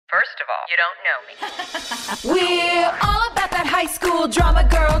First of all, you don't know me. We're all about that high school drama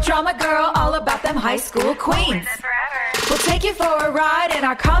girl, all about them high school queens. We'll take you for a ride in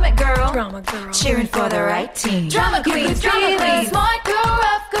our comic girl, cheering for the right team. Drama queens, smart girl,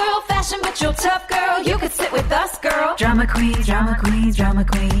 rough girl, fashion but you're tough girl. You could sit with us, girl. Drama queens, drama queens, drama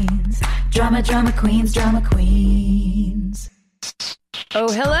queens, drama queens. Oh,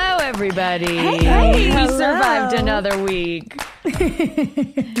 hello, everybody. Hey, we hello. survived another week.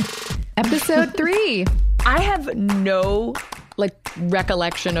 Episode 3. I have no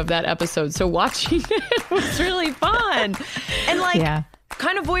recollection of that episode, so watching it was really fun and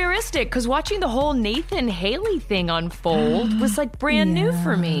kind of voyeuristic because watching the whole Nathan Haley thing unfold was brand new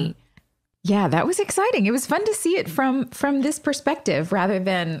for me. Yeah, that was exciting. It was fun to see it from this perspective rather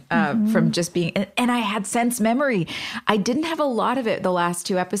than from just being. And I had sense memory. I didn't have a lot of it the last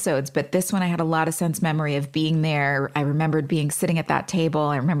 2 episodes, but this one I had a lot of sense memory of being there. I remembered sitting at that table.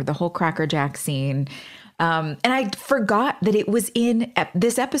 I remember the whole Cracker Jack scene. And I forgot that it was in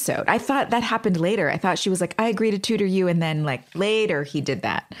this episode. I thought that happened later. I thought she was like, I agree to tutor you. And then later he did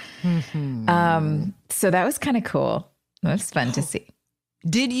that. So that was kind of cool. It was fun to see.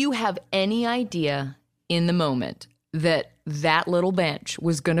 Did you have any idea in the moment that little bench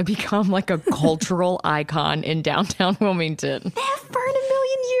was going to become a cultural icon in downtown Wilmington? Never in a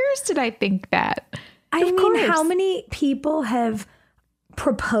million years did I think that. I mean, how many people have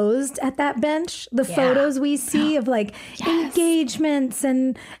proposed at that bench? The photos we see of engagements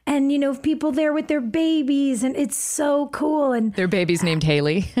and people there with their babies, and it's so cool. And their baby's named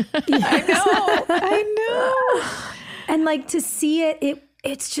Haley. I know. And to see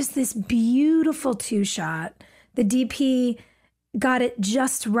it's just this beautiful 2-shot. The DP got it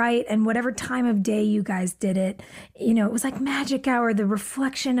just right. And whatever time of day you guys did it, it was like magic hour, the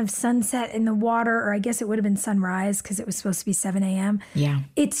reflection of sunset in the water, or I guess it would have been sunrise because it was supposed to be 7 a.m. Yeah.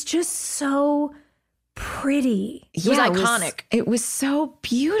 It's just so pretty. It was iconic. It was so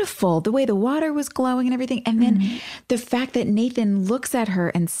beautiful, the way the water was glowing and everything. And then the fact that Nathan looks at her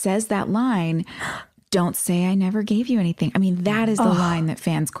and says that line, "Don't say I never gave you anything." I mean, that is the line that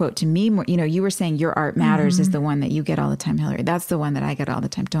fans quote to me more. You were saying your art matters is the one that you get all the time, Hilarie. That's the one that I get all the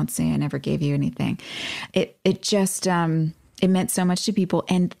time. "Don't say I never gave you anything." It just it meant so much to people.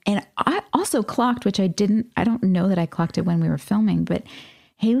 And I also clocked, which I don't know that I clocked it when we were filming, but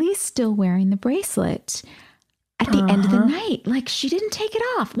Haley's still wearing the bracelet at the end of the night. She didn't take it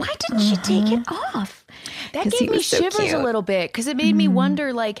off. Why didn't she take it off? That gave me shivers a little bit because it made me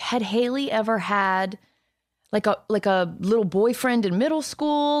wonder, had Haley ever had a little boyfriend in middle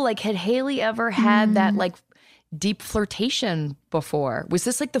school? Had Haley ever had that deep flirtation before? Was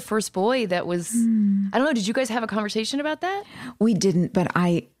this the first boy that was, I don't know. Did you guys have a conversation about that? We didn't, but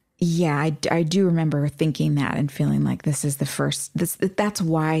I do remember thinking that and feeling like this is the first, that's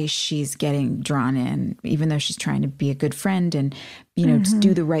why she's getting drawn in, even though she's trying to be a good friend and, just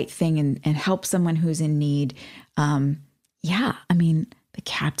do the right thing and help someone who's in need. I mean, the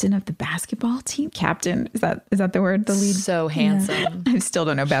captain of the basketball team, captain, is that the word? The lead? So handsome. I still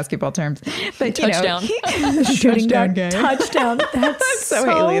don't know basketball terms, but touchdown. Shooting touchdown that guy. touchdown. That's so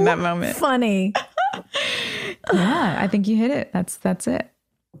Haley in that moment. Funny. Yeah, I think you hit it. That's it.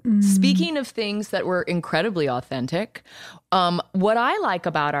 Speaking of things that were incredibly authentic, what I like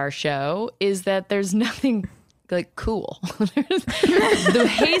about our show is that there's nothing cool. The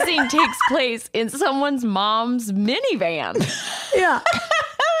hazing takes place in someone's mom's minivan. Yeah.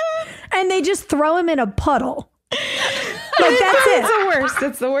 And they just throw him in a puddle. That's it. It's the worst.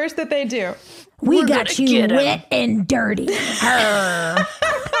 It's the worst that they do. We got you wet and dirty.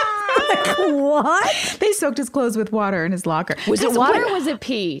 What? They soaked his clothes with water in his locker. Was it water or was it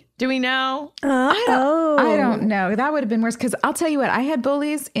pee? Do we know? I don't know. That would have been worse because I'll tell you what, I had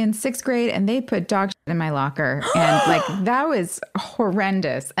bullies in 6th grade and they put dog shit in my locker. And that was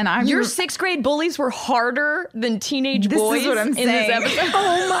horrendous. And Your 6th grade bullies were harder than teenage boys is what I'm in saying. this episode.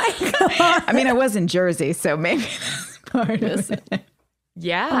 Oh my God. I mean, I was in Jersey, so maybe that's part of it.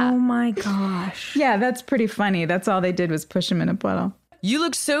 Yeah. Oh my gosh. Yeah, that's pretty funny. That's all they did was push him in a puddle. You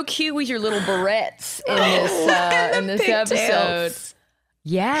look so cute with your little barrettes in this episode.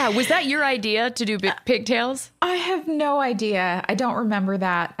 Yeah. Was that your idea to do pigtails? I have no idea. I don't remember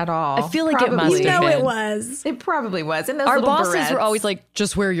that at all. I feel like it must have been. It was. It probably was. And those Our little bosses barrettes were always like,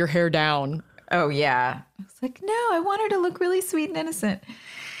 just wear your hair down. Oh, yeah. I was like, no, I want her to look really sweet and innocent.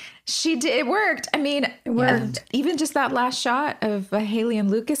 She did. It worked. I mean, it worked. Even just that last shot of Haley and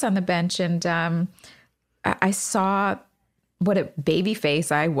Lucas on the bench. And I saw what a baby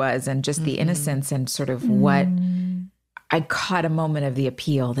face I was and just the innocence and sort of what I caught a moment of the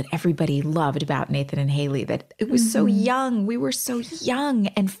appeal that everybody loved about Nathan and Haley, that it was so young. We were so young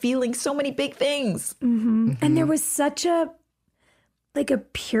and feeling so many big things. And there was such a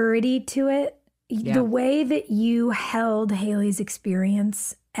purity to it. Yeah. The way that you held Haley's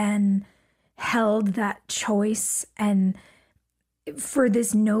experience and held that choice, and for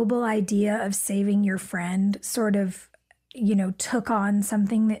this noble idea of saving your friend, sort of, took on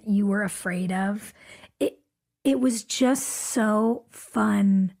something that you were afraid of. It was just so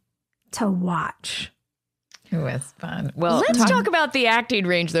fun to watch. It was fun. Well, let's talk about the acting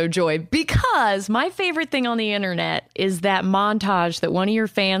range, though, Joy, because my favorite thing on the internet is that montage that one of your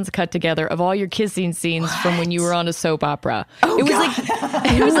fans cut together of all your kissing scenes from when you were on a soap opera. It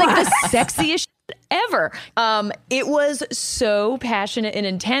was like the sexiest shit ever. It was so passionate and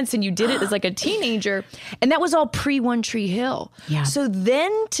intense, and you did it as like a teenager, and that was all pre One Tree Hill. Yeah. So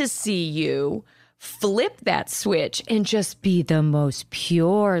then to see you flip that switch and just be the most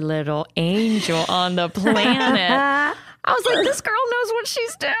pure little angel on the planet. I was like, this girl knows what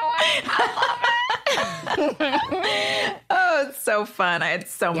she's doing. I love it. Oh, it's so fun. I had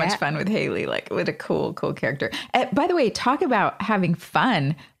so much fun with Haley, like with a cool character. By the way, talk about having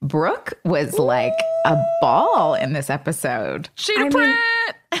fun. Brooke was like a ball in this episode.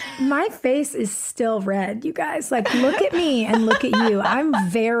 My face is still red, you guys. Like, look at me and look at you.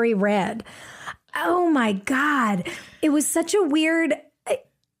 I'm very red. Oh my God. It was such a weird,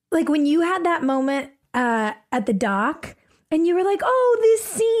 like when you had that moment at the dock and you were like, oh, this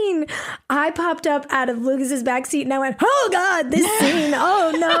scene. I popped up out of Lucas's backseat and I went, oh God, this scene.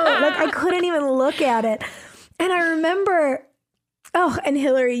 Oh no. Like I couldn't even look at it. And I remember, and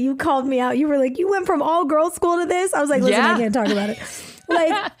Hilarie, you called me out. You were like, you went from all girls school to this. I was like, listen, I can't talk about it.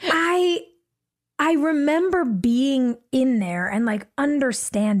 Like I remember being in there and like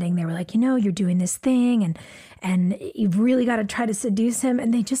understanding. They were like, you're doing this thing and you've really got to try to seduce him.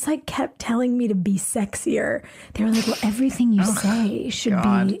 And they just like kept telling me to be sexier. They were like, well, everything you say should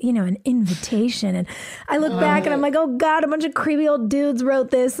be, an invitation. And I look back and I'm like, oh God, a bunch of creepy old dudes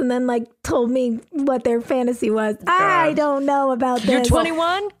wrote this and then like told me what their fantasy was. I don't know about this. You're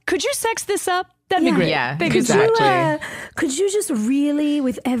 21? Could you sex this up? That'd be great. Yeah, exactly. Could you just really,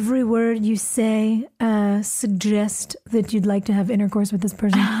 with every word you say, suggest that you'd like to have intercourse with this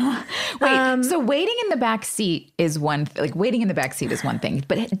person? Wait, so waiting in the back seat is one. Waiting in the back seat is one thing.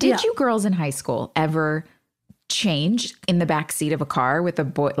 But did you girls in high school ever change in the back seat of a car with a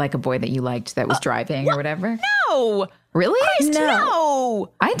boy, like a boy that you liked that was driving or whatever? No. Really? No.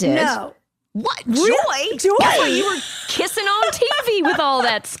 I did. No. What? Joy? Joy? I thought you were kissing on TV with all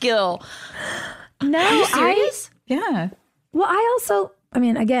that skill. No, Are you serious? Yeah. Well,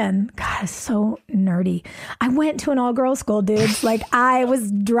 again, God, it's so nerdy. I went to an all-girls school, dudes. Like, I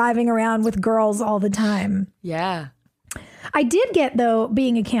was driving around with girls all the time. Yeah. I did get, though,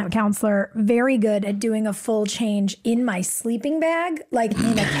 being a camp counselor, very good at doing a full change in my sleeping bag, like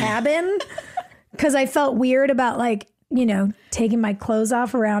in a cabin, because I felt weird about, like, taking my clothes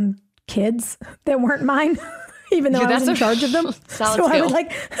off around kids that weren't mine. Even though I was in charge of them. So I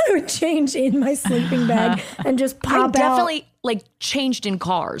would change in my sleeping bag and just pop out. I definitely changed in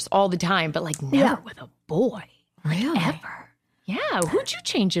cars all the time, but never with a boy. Really? Ever. Yeah. Who'd you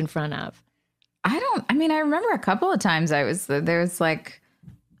change in front of? I remember a couple of times there was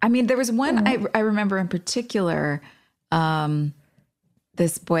one, I remember in particular,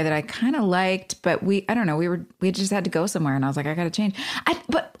 this boy that I kind of liked, but we just had to go somewhere and I was like, I got to change.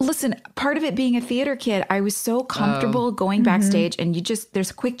 But listen, part of it being a theater kid, I was so comfortable going backstage and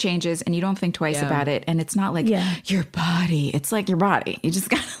there's quick changes and you don't think twice about it. And it's not like your body. It's like your body. You just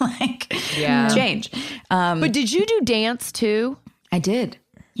got to change. But did you do dance too? I did.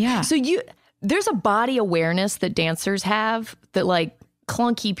 Yeah. So there's a body awareness that dancers have that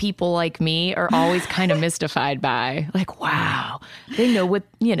clunky people like me are always kind of mystified by. Like, wow, they know what,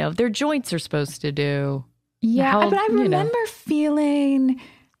 their joints are supposed to do. Yeah, but I remember feeling,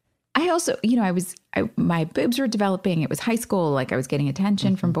 I also, my boobs were developing. It was high school. Like I was getting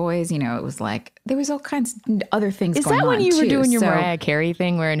attention from boys. It was like, there was all kinds of other things going on. Is that when you were doing your Mariah Carey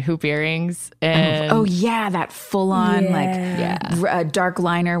thing, wearing hoop earrings? And that full on dark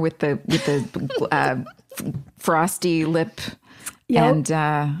liner with the frosty lip. Yep. And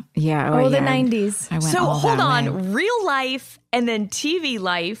the 90s. I went so all hold that on, way. real life and then TV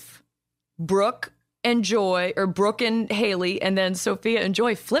life, Brooke and Joy, or Brooke and Haley, and then Sophia and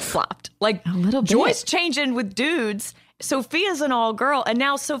Joy flip-flopped. Like a little bit. Joy's changing with dudes. Sophia's an all girl, and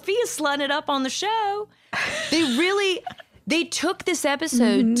now Sophia's slutting it up on the show. They took this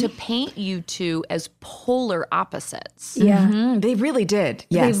episode to paint you two as polar opposites. Yeah. Mm-hmm. They really did.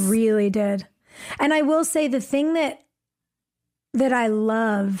 Yes. They really did. And I will say the thing that that I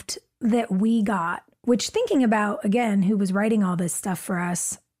loved that we got, which thinking about, again, who was writing all this stuff for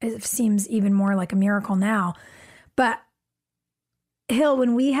us, it seems even more like a miracle now. But Hill,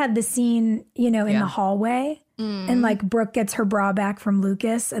 when we had the scene, in the hallway and like Brooke gets her bra back from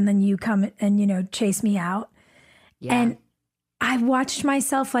Lucas and then you come and, chase me out. Yeah. And I watched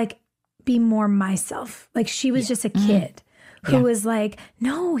myself like be more myself. Like she was just a kid who was like,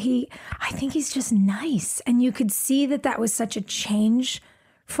 no, I think he's just nice. And you could see that was such a change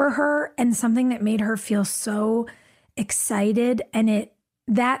for her and something that made her feel so excited. And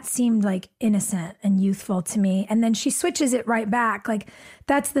that seemed like innocent and youthful to me. And then she switches it right back. Like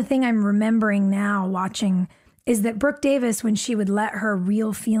that's the thing I'm remembering now watching is that Brooke Davis, when she would let her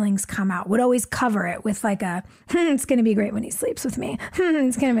real feelings come out, would always cover it with like it's going to be great when he sleeps with me.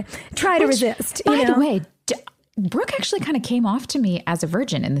 It's going to be, try to resist. By the way, Brooke actually kind of came off to me as a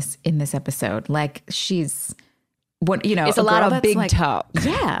virgin in this episode. Like she's it's a lot of big talk.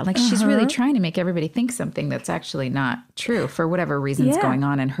 Yeah. Like she's really trying to make everybody think something that's actually not true for whatever reasons going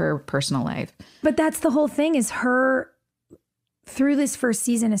on in her personal life. But that's the whole thing is her through this first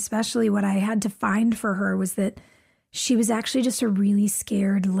season, especially what I had to find for her was that she was actually just a really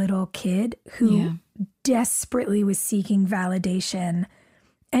scared little kid who desperately was seeking validation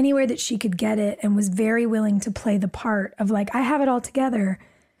anywhere that she could get it and was very willing to play the part of like, I have it all together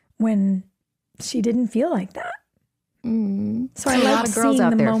when she didn't feel like that. So I a lot of girls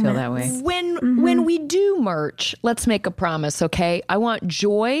out there feel that way. When we do merch, let's make a promise, okay? I want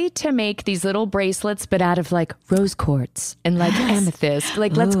Joy to make these little bracelets, but out of like rose quartz and like amethyst.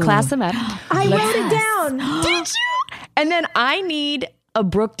 Like let's class them up. I wrote it down. Did you? And then I need a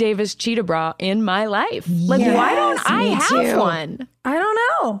Brooke Davis cheetah bra in my life. Like why don't I have one? I don't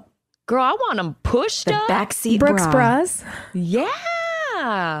know. Girl, I want them pushed up. Backseat Brooks bras. Yeah.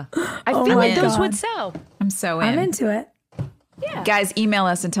 I feel like those would sell. I'm so in. I'm into it. Yeah. Guys, email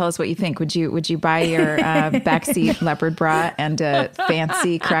us and tell us what you think. Would you buy your backseat leopard bra and a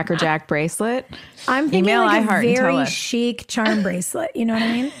fancy Cracker Jack bracelet? I'm thinking email like iHeart a very chic charm bracelet. You know what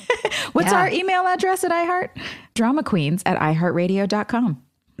I mean? What's our email address at iHeart? dramaqueens@iheartradio.com.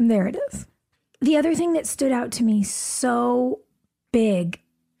 There it is. The other thing that stood out to me so big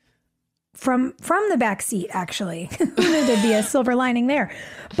from the backseat, actually, there'd be a silver lining there.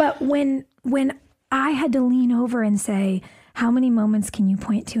 But when I had to lean over and say, how many moments can you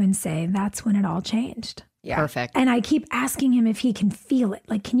point to and say, that's when it all changed? Yeah. Perfect. And I keep asking him if he can feel it.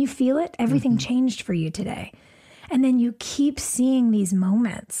 Like, can you feel it? Everything changed for you today. And then you keep seeing these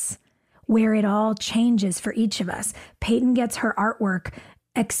moments where it all changes for each of us. Peyton gets her artwork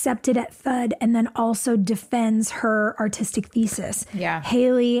accepted at Thud and then also defends her artistic thesis. Yeah.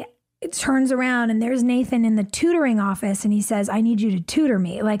 Haley turns around and there's Nathan in the tutoring office and he says, I need you to tutor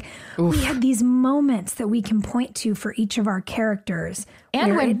me. Like we had these moments that we can point to for each of our characters.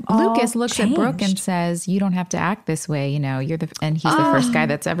 And when Lucas looks at Brooke and says, you don't have to act this way, you're and he's the first guy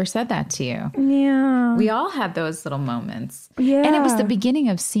that's ever said that to you. Yeah. We all had those little moments. Yeah. And it was the beginning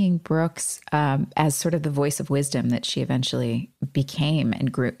of seeing Brooks as sort of the voice of wisdom that she eventually became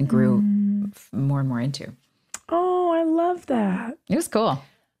and grew more and more into. Oh, I love that. It was cool.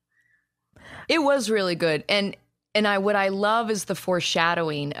 It was really good. And what I love is the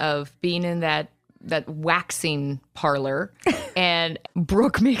foreshadowing of being in that waxing parlor and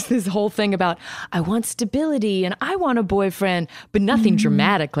Brooke makes this whole thing about, I want stability and I want a boyfriend, but nothing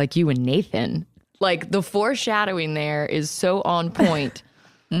dramatic like you and Nathan. Like the foreshadowing there is so on point.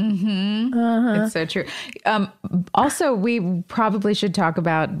 It's so true. Also, we probably should talk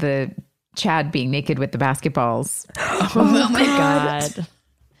about the Chad being naked with the basketballs. Oh my God.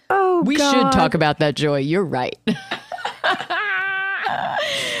 Oh, we God. should talk about that, Joy. You're right.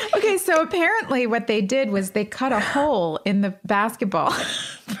 Okay, so apparently what they did was they cut a hole in the basketball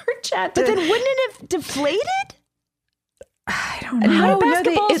for Chad. But then wouldn't it have deflated? I don't know. How do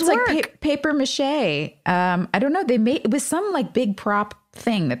basketballs it's work? like paper mache. I don't know. It was some like big prop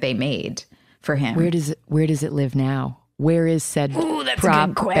thing that they made for him. Where does it live now? Where is said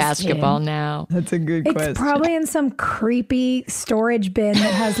prop basketball now? That's a good question. It's probably in some creepy storage bin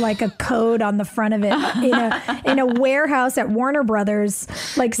that has like a code on the front of it in a warehouse at Warner Brothers,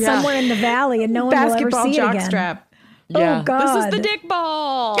 like somewhere in the valley, and no one will ever see it again. Strap. Yeah. Oh God! This is the dick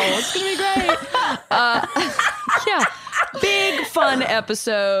ball. It's gonna be great. Yeah, big fun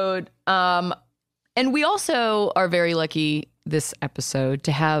episode. And we also are very lucky this episode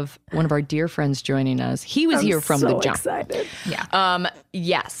to have one of our dear friends joining us. He was here from the jump. Excited. Yeah.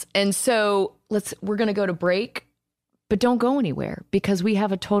 Yes. And so we're going to go to break, but don't go anywhere because we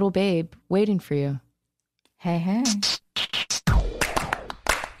have a total babe waiting for you. Hey, hey.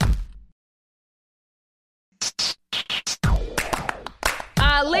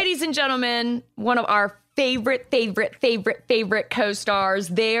 ladies and gentlemen, one of our favorite co-stars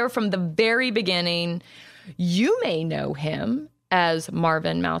there from the very beginning. You may know him as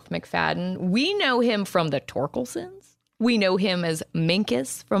Marvin Mouth McFadden. We know him from the Torkelsons. We know him as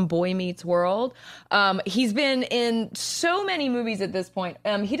Minkus from Boy Meets World. He's been in so many movies at this point.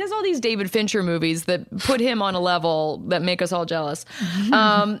 He does all these David Fincher movies that put him on a level that make us all jealous.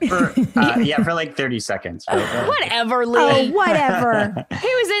 For like 30 seconds. Right? Whatever, Lee. Oh, whatever. He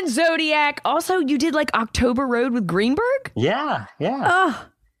was in Zodiac. Also, you did like October Road with Greenberg? Yeah. Oh,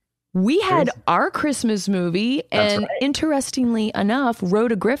 We had our Christmas movie, and interestingly enough,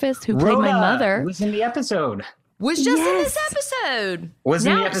 Rhoda Griffiths, who played my mother, was in the episode. Was just in this episode. Was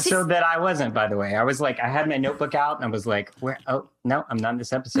in the episode that I wasn't, by the way. I was like, I had my notebook out and I was like, where? Oh, no, I'm not in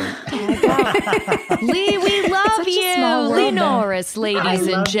this episode. Lee, we love you. Lee Norris, ladies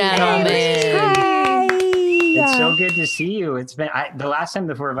and gentlemen. hi. It's so good to see you. It's been the last time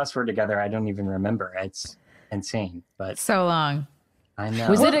the four of us were together, I don't even remember. It's insane, but So long. I know.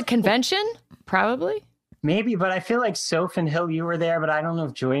 Was it a convention? Probably. Maybe, but I feel like Soph and Hill, you were there, but I don't know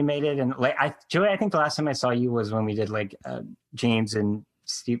if Joy made it. And like, Joy, I think the last time I saw you was when we did like James and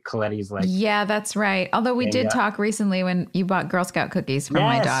Steve Coletti's like. Yeah, that's right. Although we did talk recently when you bought Girl Scout cookies for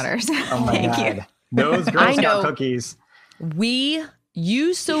my daughters. Oh my Thank God. you. Those Girl Scout cookies.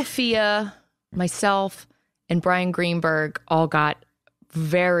 You, Sophia, myself, and Brian Greenberg all got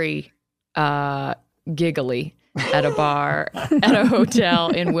very giggly at a bar at a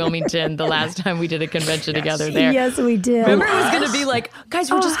hotel in Wilmington the last time we did a convention together there. Yes, we did. Remember, it was going to be like,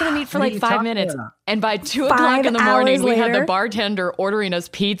 guys, we're just going to meet for like 5 minutes. And by 2 o'clock in the morning, we had the bartender ordering us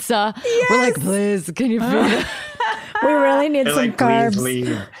pizza. Yes. We're like, please, can you feed us? We really need some like, carbs.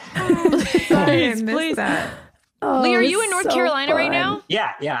 Please. Oh, Lee, are you in North Carolina right now?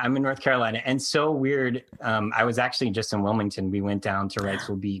 Yeah, I'm in North Carolina. And so weird. I was actually just in Wilmington. We went down to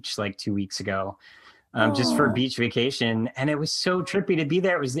Wrightsville Beach like 2 weeks ago. Just for a beach vacation. And it was so trippy to be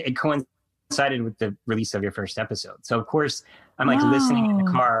there. It coincided with the release of your first episode. So of course I'm like listening in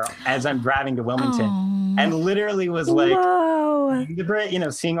the car as I'm driving to Wilmington and literally was like,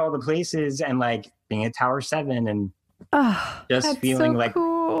 seeing all the places and like being at Tower 7 and just feeling like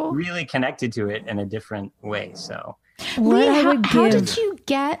really connected to it in a different way. So Lee, how did you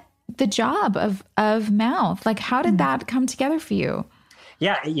get the job of Mouth? Like, how did that come together for you?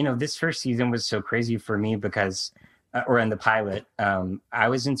 Yeah, this first season was so crazy for me because, or in the pilot, I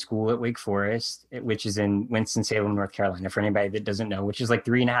was in school at Wake Forest, which is in Winston-Salem, North Carolina, for anybody that doesn't know, which is like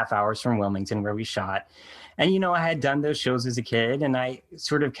 3.5 hours from Wilmington where we shot. And, I had done those shows as a kid and I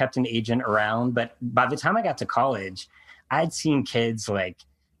sort of kept an agent around. But by the time I got to college, I'd seen kids like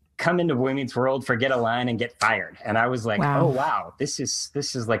come into Boy Meets World, forget a line and get fired. And I was like, oh, wow, this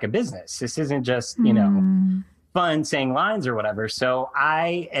is like a business. This isn't just, fun saying lines or whatever. So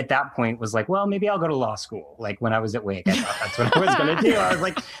I, at that point, was like, well, maybe I'll go to law school. Like when I was at Wake, I thought that's what I was going to do. I was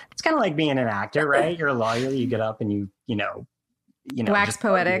like, it's kind of like being an actor, right? You're a lawyer. You get up and you wax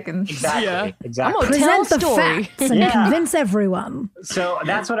poetic and exactly. I'm gonna present tell the story. facts and convince everyone. So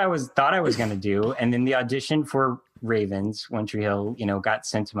that's what thought I was going to do. And then the audition for Ravens, One Tree Hill, got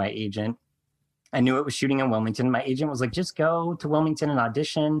sent to my agent. I knew it was shooting in Wilmington. My agent was like, just go to Wilmington and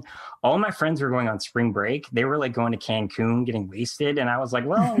audition. All my friends were going on spring break. They were like going to Cancun, getting wasted. And I was like,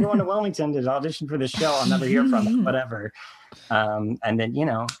 well, I'm going to Wilmington to audition for this show. I'll never hear from it, whatever. And then,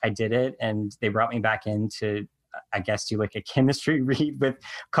 I did it. And they brought me back in to, I guess, do like a chemistry read with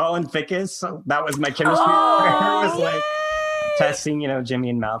Colin Fickus. So that was my chemistry. It was like testing, Jimmy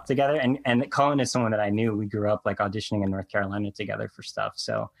and Mouth together. And Colin is someone that I knew. We grew up like auditioning in North Carolina together for stuff.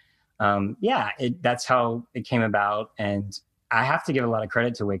 So that's how it came about. And I have to give a lot of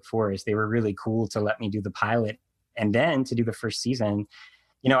credit to Wake Forest. They were really cool to let me do the pilot and then to do the first season.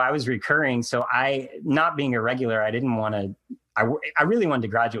 I was recurring. So not being a regular, I didn't want to, I really wanted to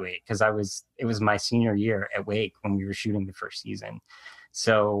graduate because it was my senior year at Wake when we were shooting the first season.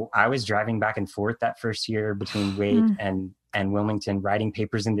 So I was driving back and forth that first year between Wake and Wilmington, writing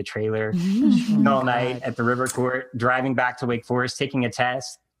papers in the trailer all night at the river court, driving back to Wake Forest, taking a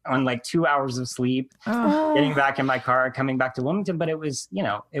test on like 2 hours of sleep, getting back in my car, coming back to Wilmington. But it was,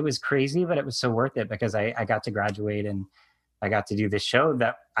 it was crazy, but it was so worth it because I got to graduate and I got to do this show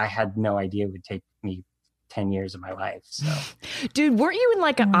that I had no idea would take me 10 years of my life. So, dude, weren't you in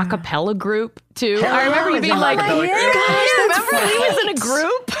like an a cappella group too? I remember you being like, remember he was in a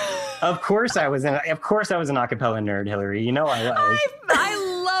group? Of course I was an a cappella nerd, Hilarie. I was.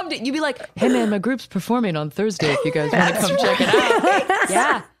 I loved it. You'd be like, hey man, my group's performing on Thursday if you guys want to come check it out.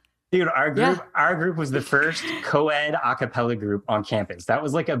 Yeah. Dude, our group was the first co-ed a cappella group on campus. That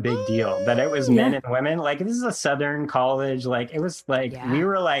was like a big deal, that it was men and women. Like, this is a Southern college. Like, it was like, we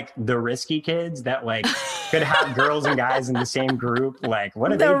were like the risky kids that like could have girls and guys in the same group. Like,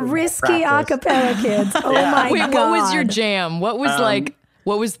 what are the risky a cappella kids? Oh my God. What was your jam? What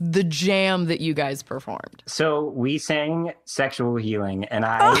was the jam that you guys performed? So we sang Sexual Healing, and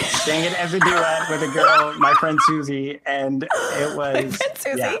I sang it as a duet with a girl, my friend Susie, and it was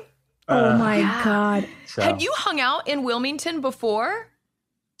Susie. Yeah. Oh my God. So. Had you hung out in Wilmington before?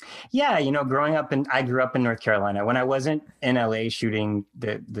 Yeah, I grew up in North Carolina. When I wasn't in LA shooting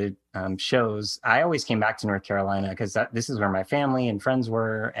the shows, I always came back to North Carolina because this is where my family and friends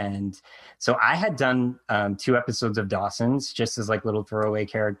were. And so I had done 2 episodes of Dawson's just as like little throwaway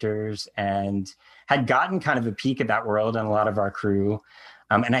characters, and had gotten kind of a peek at that world and a lot of our crew.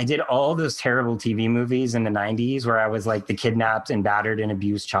 And I did all those terrible TV movies in the 90s where I was like the kidnapped and battered and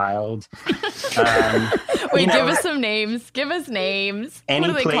abused child. Wait, give us some names. Give us names.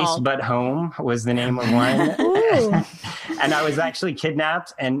 Any Place called? But Home was the name of one. And I was actually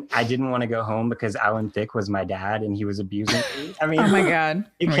kidnapped, and I didn't want to go home because Alan Thicke was my dad and he was abusing me. I mean, oh my God.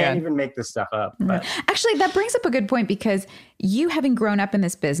 You can't even make this stuff up. But. Actually, that brings up a good point, because you, having grown up in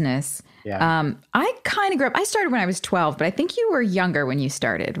this business, I kind of grew up. I started when I was 12, but I think you were younger when you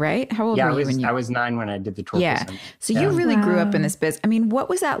started, right? How old were you when you? I was 9 when I did the tour. Yeah. So you really grew up in this biz. I mean, what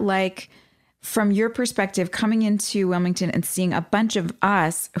was that like from your perspective, coming into Wilmington and seeing a bunch of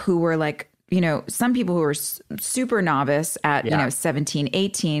us who were like, some people who were super novice at, 17,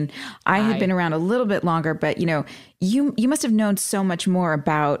 18. I had been around a little bit longer, but, you must have known so much more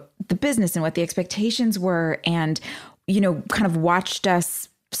about the business and what the expectations were, and, kind of watched us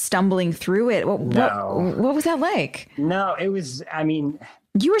stumbling through it. What was that like? No, it was,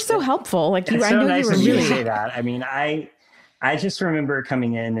 you were so helpful. Like, it's I so know nice you were of you really to say that. I mean, I just remember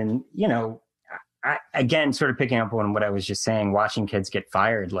coming in and, I, again, sort of picking up on what I was just saying, watching kids get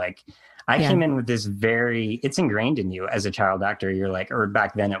fired. Like, I came in with this it's ingrained in you as a child actor. You're like, or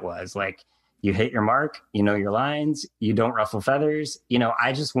back then it was like, you hit your mark, you know your lines, you don't ruffle feathers.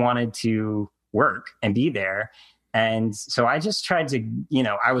 I just wanted to work and be there. And so I just tried to,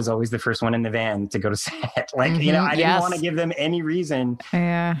 I was always the first one in the van to go to set. Like, I didn't want to give them any reason.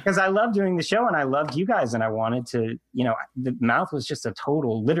 Yeah. Because I loved doing the show and I loved you guys. And I wanted to, the mouth was just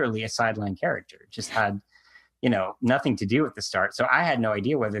literally a sideline character. Just had, nothing to do with the start. So I had no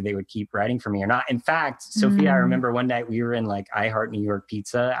idea whether they would keep writing for me or not. In fact, Sophia, I remember one night we were in like iHeart New York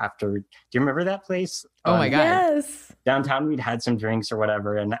Pizza after, do you remember that place? Oh my God. Yes. Downtown, we'd had some drinks or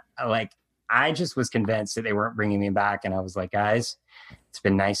whatever. And I just was convinced that they weren't bringing me back. And I was like, guys, it's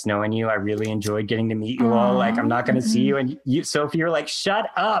been nice knowing you. I really enjoyed getting to meet you all. Like, I'm not going to see you. And you, Sophie, you're like,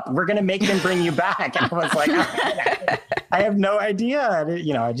 shut up. We're going to make them bring you back. And I was like, I have no idea. I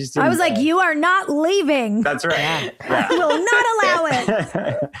just didn't. I was like, you are not leaving. That's right. I will not allow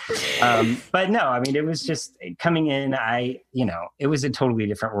it. But no, it was just coming in. It was a totally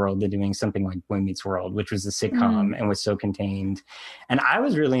different world than doing something like Boy Meets World, which was a sitcom and was so contained. And I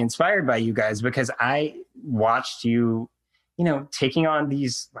was really inspired by you guys because I watched you, taking on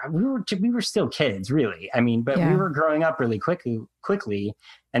these, we were still kids, really. But we were growing up really quickly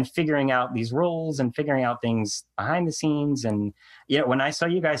and figuring out these roles and figuring out things behind the scenes. And, when I saw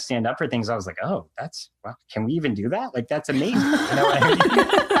you guys stand up for things, I was like, oh, can we even do that? Like, that's amazing. You know what I mean?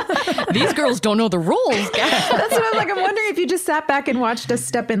 These girls don't know the rules. That's what I'm like. I'm wondering if you just sat back and watched us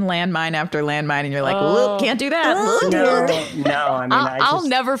step in landmine after landmine and you're like, well, can't do that. No, I'll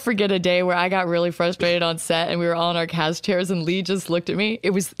never forget a day where I got really frustrated on set and we were all in our cast chairs and Lee just looked at me.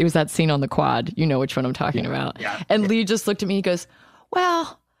 It was that scene on the quad. You know which one I'm talking about. Yeah. And Lee just looked at me. He goes,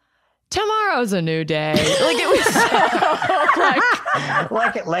 well, tomorrow's a new day. Like, it was so,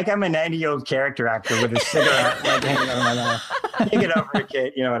 like I'm a 90-year-old character actor with a cigarette, like hanging on my mouth. Take it over,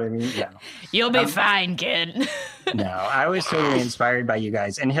 kid. You know what I mean? Yeah. You'll be fine, kid. No, I was totally inspired by you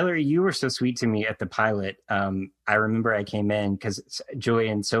guys. And Hilarie, you were so sweet to me at the pilot. I remember I came in because Joy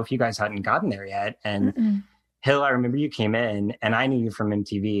and Sophie, you guys hadn't gotten there yet. And Hill, I remember you came in and I knew you from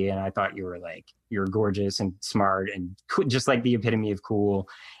MTV and I thought you were gorgeous and smart and just like the epitome of cool.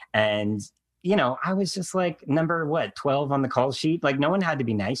 And, I was just like number 12 on the call sheet. Like, no one had to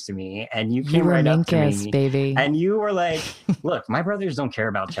be nice to me. And you came right up to me, baby. And you were like, look, my brothers don't care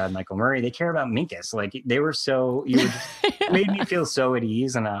about Chad Michael Murray. They care about Minkus. Like, they were made me feel so at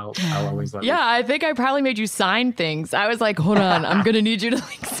ease. And I'll always love you. Yeah, I think I probably made you sign things. I was like, hold on, I'm going to need you to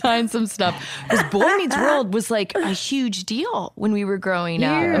sign some stuff. Because Boy Meets World was like a huge deal when we were growing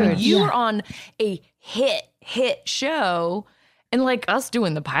up. You were on a hit show. And like us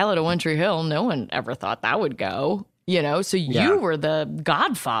doing the pilot of One Tree Hill, no one ever thought that would go. you know? So you were the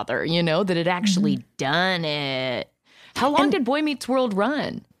godfather, you know, that had actually done it. How long did Boy Meets World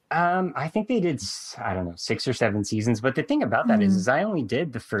run? I think they did, I don't know, 6 or 7 seasons. But the thing about that is I only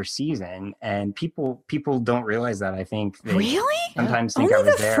did the first season, and people don't realize that. I think they sometimes think only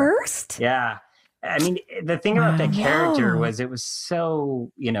I was the there. first? Yeah. I mean, the thing about that character was it was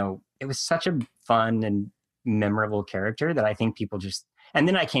so, you know, it was such a fun and memorable character that I think people just, and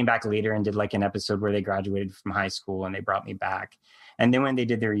then I came back later and did like an episode where they graduated from high school and they brought me back. And then when they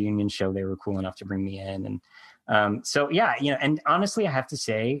did their reunion show, they were cool enough to bring me in. And so, yeah, you know, and honestly, I have to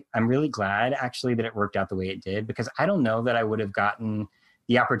say, I'm really glad actually that it worked out the way it did, because I don't know that I would have gotten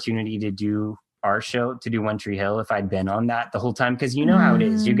the opportunity to do our show, to do One Tree Hill, if I'd been on that the whole time. Because you know how it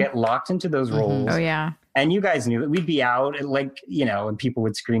is. You get locked into those roles. Oh, yeah. And you guys knew that we'd be out, like, you know, and people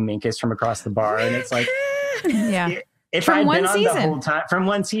would scream Minkus from across the bar. And it's like, if from I'd one been on season. the whole time, from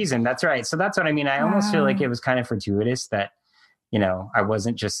one season, that's right. So that's what I mean. I almost feel like it was kind of fortuitous that, you know, I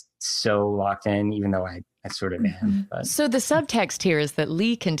wasn't just so locked in, even though I sort of am. But. So the subtext here is that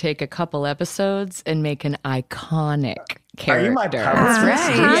Lee can take a couple episodes and make an iconic character. Are you my That's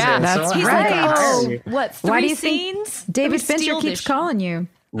right. Yeah, that's He's right. like, oh, what, 3 Why do you scenes? think David Let me Fincher steal keeps this calling you?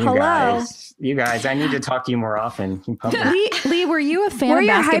 You guys, I need to talk to you more often. Lee, were you a fan of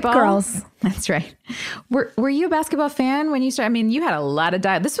basketball? Hype girls. That's right. Were you a basketball fan when you started? I mean, you had a lot of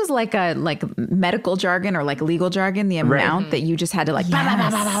dialogue. This was like medical jargon or like legal jargon, the amount that you just had to like, bah, bah, bah,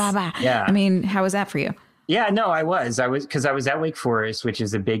 bah, bah, bah. Yeah. I mean, how was that for you? Yeah, no, I was because I was at Wake Forest, which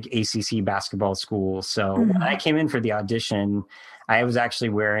is a big ACC basketball school. So when I came in for the audition, I was actually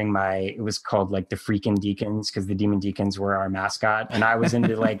wearing it was called like the Freakin' Deacons, because the Demon Deacons were our mascot. And I was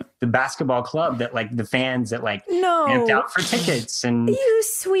into like the basketball club that like the fans that like camped out for tickets. And you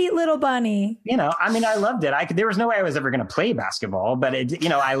sweet little bunny. You know, I mean, I loved it. There was no way I was ever going to play basketball, but it, you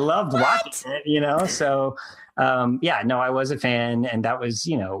know, I loved watching it, you know? So I was a fan, and that was,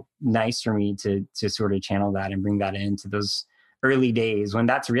 you know, nice for me to sort of channel that and bring that into those early days when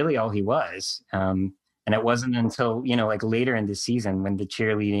that's really all he was. And it wasn't until, you know, like later in the season when the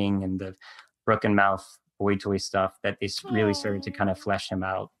cheerleading and the Brooke and Mouth boy toy stuff that they really started to kind of flesh him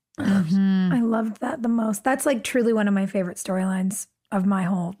out. I loved that the most. That's like truly one of my favorite storylines of my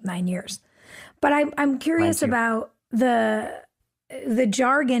whole 9 years. But I'm curious about the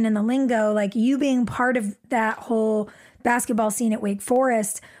jargon and the lingo, like you being part of that whole basketball scene at Wake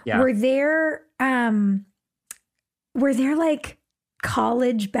Forest. Yeah. Were there like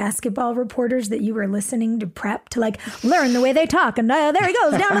college basketball reporters that you were listening to prep to like learn the way they talk, and there he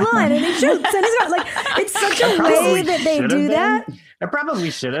goes down the line and he shoots and he's got like, it's such a way that they do that. I probably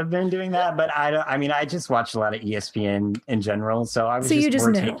should have been doing that, but I just watched a lot of ESPN in general, so I was knew.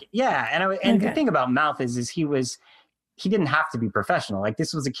 And the thing about Mouth is he didn't have to be professional. Like,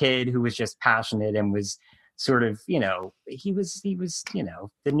 this was a kid who was just passionate and was sort of, you know, he was, you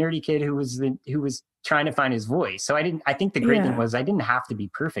know, the nerdy kid who was trying to find his voice. So I think the great thing was I didn't have to be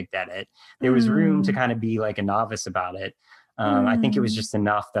perfect at it. There was room to kind of be like a novice about it. I think it was just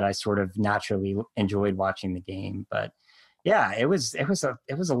enough that I sort of naturally enjoyed watching the game. But yeah, it was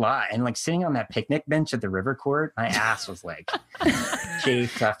a lot. And like sitting on that picnic bench at the river court, my ass was like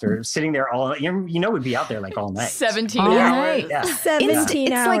chafed after sitting there all, you know, we'd be out there like all night. 17 all hours. Night. Yeah.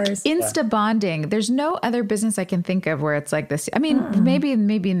 17 hours. It's like insta bonding. There's no other business I can think of where it's like this. I mean, maybe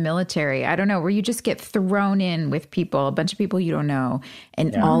in military, I don't know, where you just get thrown in with people, a bunch of people you don't know.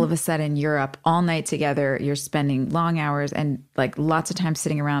 And all of a sudden you're up all night together. You're spending long hours and like lots of time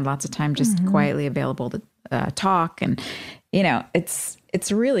sitting around, lots of time just quietly available to talk. And, you know, it's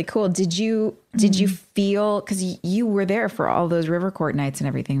really cool. Did you feel, because you were there for all those river court nights and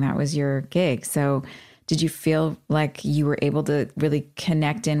everything, that was your gig. So did you feel like you were able to really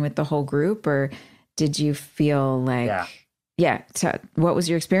connect in with the whole group, or did you feel like, so what was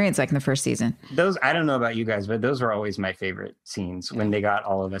your experience like in the first season? Those, I don't know about you guys, but those were always my favorite scenes when they got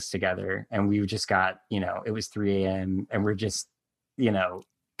all of us together and we just got, you know, it was 3 a.m. and we're just, you know,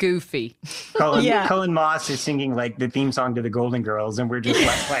 goofy. Cullen Moss is singing like the theme song to the Golden Girls, and we're just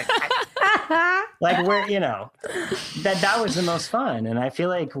like we're, you know, that was the most fun. And I feel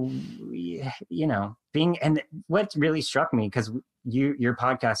like, you know, and what really struck me, because your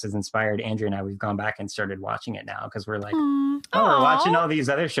podcast has inspired Andrea and I, we've gone back and started watching it now because we're like, we're watching all these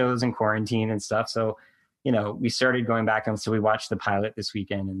other shows in quarantine and stuff. So, you know, we started going back, and so we watched the pilot this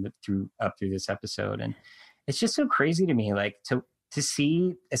weekend and through this episode, and it's just so crazy to me, like to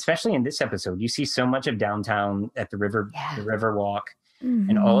see, especially in this episode, you see so much of downtown at the river walk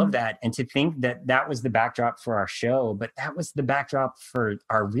and all of that. And to think that was the backdrop for our show, but that was the backdrop for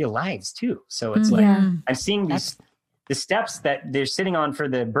our real lives too. So it's like, I'm seeing the steps that they're sitting on for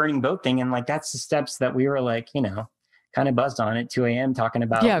the burning boat thing. And like, that's the steps that we were like, you know, kind of buzzed on at 2 a.m. talking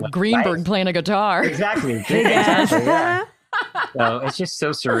about. Yeah, like, Greenberg life. playing a guitar. Exactly. Exactly. Yeah. So it's just so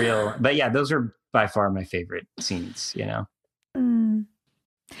surreal. But yeah, those are by far my favorite scenes, you know.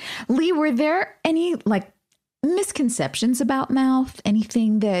 Lee, were there any like misconceptions about Mouth?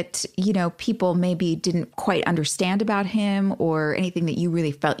 Anything that, you know, people maybe didn't quite understand about him, or anything that you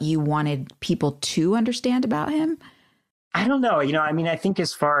really felt you wanted people to understand about him? I don't know. You know, I mean, I think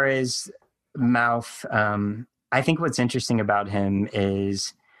as far as Mouth, I think what's interesting about him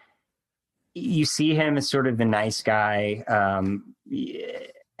is you see him as sort of the nice guy,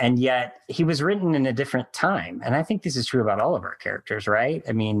 and yet he was written in a different time. And I think this is true about all of our characters, right?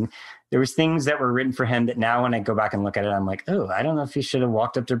 I mean, there was things that were written for him that now when I go back and look at it, I'm like, oh, I don't know if he should have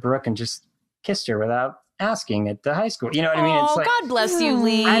walked up to Brooke and just kissed her without asking at the high school. You know what I mean? It's like, God bless you,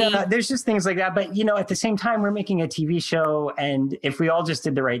 Lee. I don't know. There's just things like that. But, you know, at the same time, we're making a TV show. And if we all just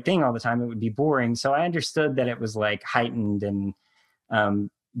did the right thing all the time, it would be boring. So I understood that it was like heightened and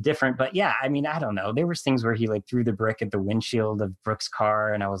different. But yeah, I mean, I don't know. There was things where he like threw the brick at the windshield of Brooke's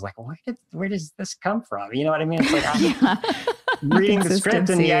car. And I was like, where does this come from? You know what I mean? It's like, I'm reading the script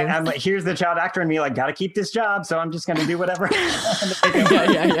and yet I'm like, here's the child actor in me, like, got to keep this job. So I'm just going to do whatever.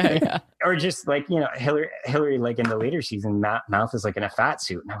 Yeah. Or just like, you know, Hilarie, like in the later season, Mouth is like in a fat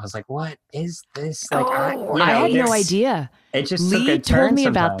suit. And I was like, what is this? Like, I had no idea. It just Lee took a turn told me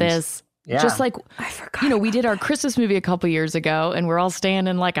sometimes. about this. Yeah. Just like, I forgot. you know, we did our Christmas movie a couple years ago and we're all staying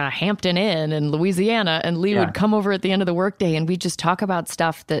in like a Hampton Inn in Louisiana, and Lee would come over at the end of the workday and we'd just talk about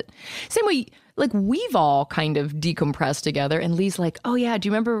stuff that same way, like we've all kind of decompressed together. And Lee's like, oh yeah, do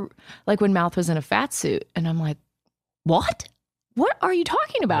you remember like when Mouth was in a fat suit? And I'm like, what are you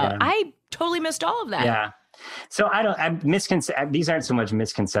talking about? Yeah. I totally missed all of that. Yeah. So these aren't so much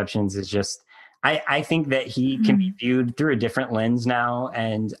misconceptions. It's just, I think that he can be viewed through a different lens now.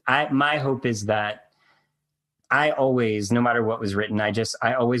 And my hope is that I always, no matter what was written,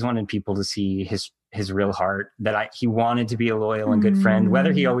 I always wanted people to see his real heart, that he wanted to be a loyal and good friend.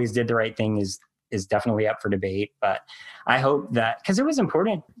 Whether he always did the right thing is definitely up for debate. But I hope that, because it was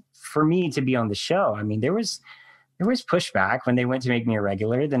important for me to be on the show. I mean, there was pushback when they went to make me a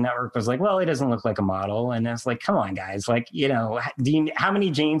regular. The network was like, well, he doesn't look like a model. And I was like, come on, guys. Like, you know, how many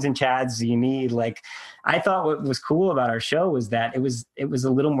Janes and Chads do you need? Like, I thought what was cool about our show was that it was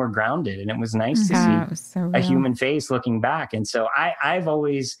a little more grounded, and it was nice to see a human face looking back. And so I've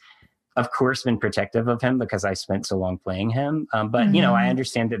always, of course, been protective of him because I spent so long playing him. But, you know, I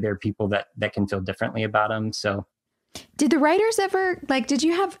understand that there are people that can feel differently about him. So did the writers ever, like, did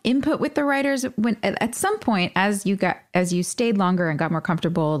you have input with the writers when at some point as you stayed longer and got more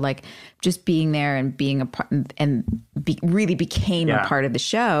comfortable, like just being there and being a part and really became a part of the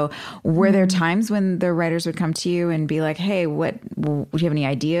show? Were there times when the writers would come to you and be like, hey, would you have any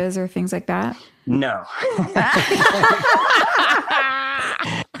ideas or things like that? No.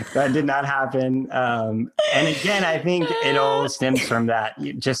 That did not happen. And again, I think it all stems from that,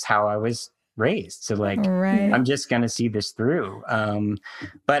 just how I was raised. So like, I'm just going to see this through. And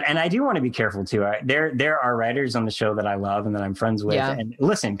I do want to be careful too. There are writers on the show that I love and that I'm friends with. Yeah. And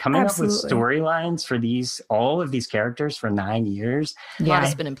listen, coming up with storylines for all of these characters for 9 years. A lot of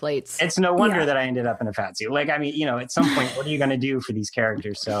spinning plates. It's no wonder that I ended up in a fat suit. Like, I mean, you know, at some point, what are you going to do for these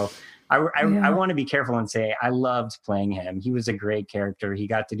characters? So I want to be careful and say, I loved playing him. He was a great character. He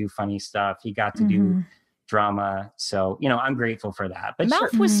got to do funny stuff. He got to do drama. So, you know, I'm grateful for that. But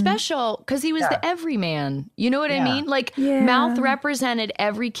Mouth was special because he was the everyman. You know what I mean? Like Mouth represented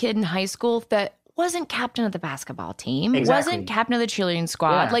every kid in high school that wasn't captain of the basketball team, wasn't captain of the cheerleading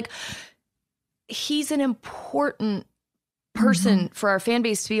squad. Yeah. Like, he's an important person for our fan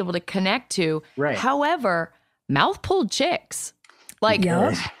base to be able to connect to. Right. However, Mouth pulled chicks. Like,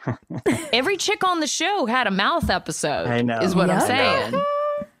 every chick on the show had a Mouth episode. I know. Is what I'm saying.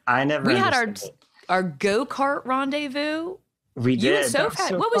 I never. We had our go-kart rendezvous. We did. You and Soph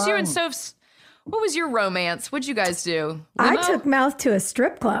had, what was you and Soph's? What was your romance? What'd you guys do? Limo? I took Mouth to a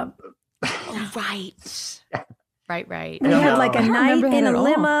strip club. Oh, right. Right. We had like a night in a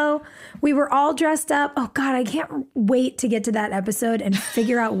limo. We were all dressed up. Oh God, I can't wait to get to that episode and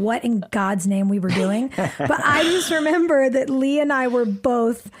figure out what in God's name we were doing. But I just remember that Lee and I were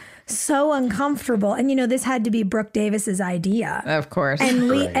both so uncomfortable. And you know, this had to be Brooke Davis's idea. Of course. And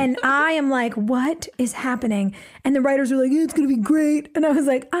Lee and I am like, what is happening? And the writers were like, yeah, it's going to be great. And I was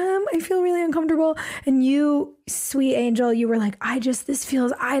like, I feel really uncomfortable. And you, sweet angel, you were like, this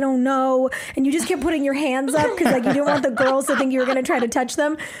feels, I don't know. And you just kept putting your hands up because like you didn't want the girls to think you were going to try to touch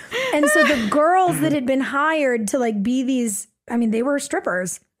them. And so the girls that had been hired to like be these, I mean, they were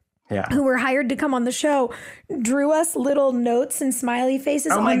strippers. who were hired to come on the show, drew us little notes and smiley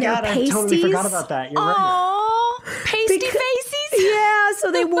faces on their pasties. I totally forgot about that. You're right. Pasty faces? Yeah,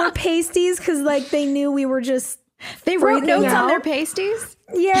 so they wore pasties because like they knew we were just They wrote notes out on their pasties?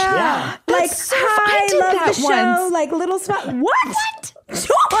 Yeah. Like, so hi, love the show. once. Like little smile. What? Joy?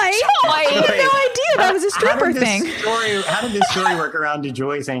 I had no idea that was a stripper thing. How did this story work around to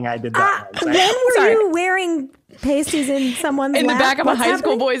Joy saying I did that once? When were you wearing pasties in someone's in the lap? back of What's a high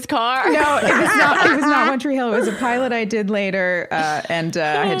school happening? boy's car? No, it was not. It was not One Tree Hill. It was a pilot I did later, and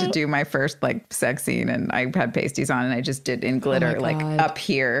I had to do my first like sex scene, and I had pasties on, and I just did in glitter, like up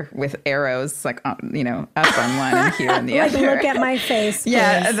here with arrows, like up on one and here on the Like, other. look at my face.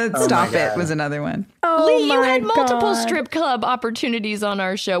 Yeah, please. and then Stop It was another one. Oh, Lee, you my had multiple God. strip club opportunities on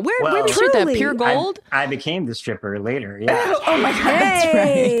our show. Where Well, did you shoot that? truly. Pure Gold? I became the stripper later. Yeah. Oh my God, that's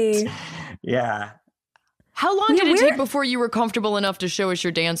Hey. right. Yeah. How long did it take before you were comfortable enough to show us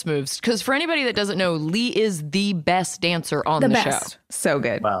your dance moves? Because for anybody that doesn't know, Lee is the best dancer on the show. So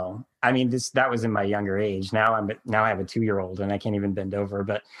good. Well, I mean, that was in my younger age. Now I have a 2-year-old and I can't even bend over.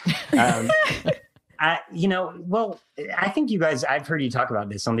 But, I think you guys, I've heard you talk about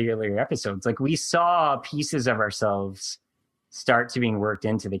this on the earlier episodes. Like, we saw pieces of ourselves start to being worked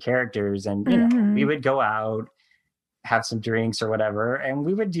into the characters, and we would go out, have some drinks or whatever, and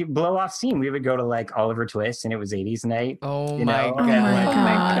we would blow off scene. We would go to like Oliver Twist, and it was 80s night. Oh you my know, God.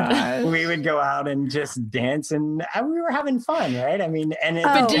 and, like, we would go out and just dance, and we were having fun, right? I mean,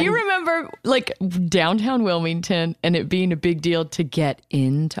 But do you remember like downtown Wilmington and it being a big deal to get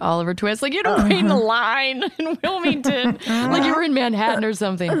into Oliver Twist? Like you had to wait in a line in Wilmington, like you were in Manhattan or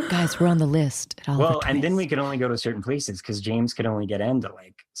something. Guys, we're on the list at Oliver Twist. And then we could only go to certain places because James could only get into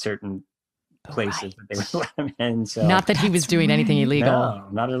like certain places that they would let him in. So not that he was doing anything illegal. No,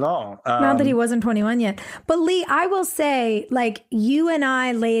 not at all. Not that he wasn't 21 yet. But Lee, I will say, like, you and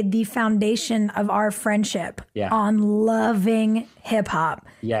I laid the foundation of our friendship on loving hip hop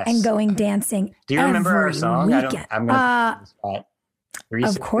and going dancing. Do you remember our song? Weekend. I'm going to spot.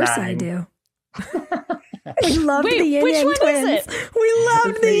 Of course I do. We loved the Yin which Yang one Twins. is it? We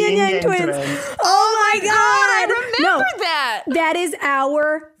loved the Yin Yang Twins. Oh my God. I remember that. That is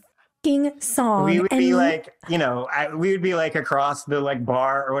our song. We would be like, we would be like across the like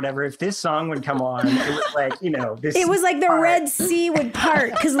bar or whatever. If this song would come on, it was like, this. It was like the Red Sea would part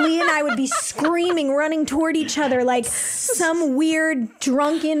because Lee and I would be screaming, running toward each other like some weird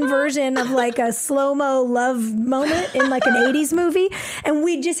drunken version of like a slow-mo love moment in like an 80s movie. And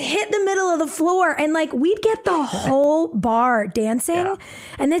we'd just hit the middle of the floor and like we'd get the whole bar dancing. Yeah.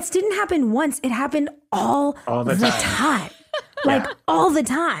 And this didn't happen once. It happened all the time. Like all the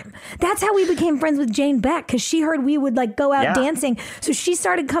time. That's how we became friends with Jane Beck, because she heard we would like go out dancing. So she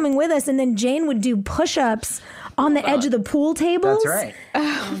started coming with us, and then Jane would do push-ups on the edge of the pool tables.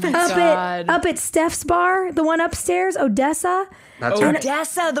 That's right. Up at Steph's bar, the one upstairs, Odessa. That's right.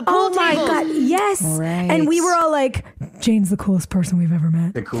 Odessa, the pool Oh my tables. God, yes. Right. And we were all like, Jane's the coolest person we've ever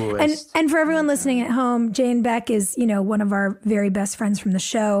met. The coolest. And for everyone listening at home, Jane Beck is, one of our very best friends from the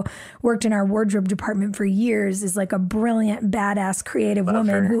show, worked in our wardrobe department for years, is like a brilliant, badass, creative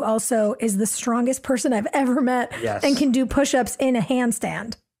woman who also is the strongest person I've ever met and can do push-ups in a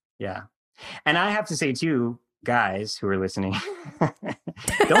handstand. Yeah. And I have to say too, guys who are listening,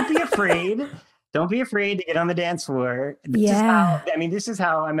 don't be afraid. Don't be afraid to get on the dance floor. This is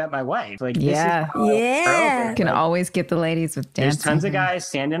how I met my wife. Like, this is how You can always get the ladies with dancing. There's tons of guys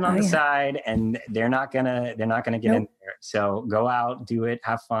standing on the side, and they're not gonna get in there. So go out, do it,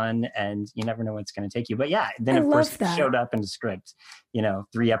 have fun, and you never know what's gonna take you. But yeah, then of course it showed up in the script.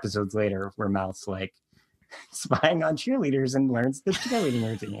 3 episodes later, where Mouth's like spying on cheerleaders and learns the cheerleading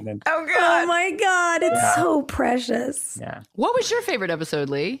routine. And, Oh my God, it's so precious. Yeah. What was your favorite episode,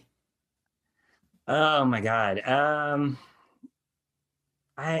 Lee? Oh my God.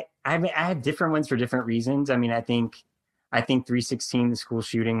 I had different ones for different reasons. I mean, I think 316, the school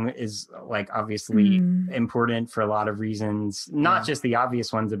shooting, is like obviously important for a lot of reasons, not just the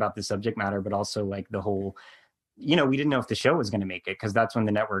obvious ones about the subject matter, but also like the whole, we didn't know if the show was going to make it, because that's when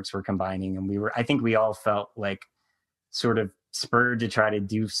the networks were combining, and I think we all felt like sort of spurred to try to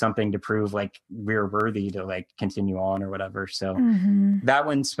do something to prove like we're worthy to like continue on or whatever. So that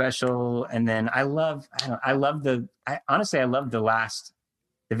one's special. And then I love the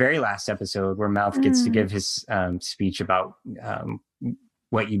very last episode where Mouth gets to give his speech about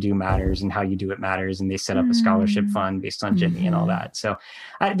what you do matters and how you do it matters. And they set up a scholarship fund based on Jimmy and all that. So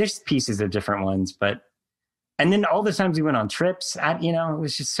there's pieces of different ones, and then all the times we went on trips, it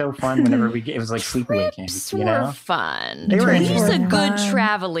was just so fun whenever it was like sleepaway camps, Trips were fun. They were Lee's a interesting. good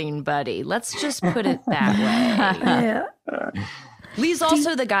traveling buddy. Let's just put it that way. Lee's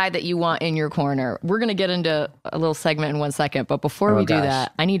also the guy that you want in your corner. We're going to get into a little segment in 1 second. But before we do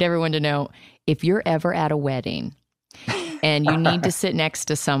that, I need everyone to know, if you're ever at a wedding and you need to sit next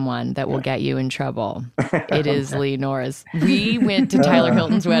to someone that will get you in trouble, it is Lee Norris. We went to Tyler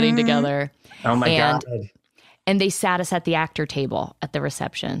Hilton's wedding together. Oh my God. And they sat us at the actor table at the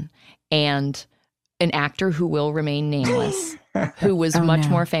reception. And an actor who will remain nameless, who was much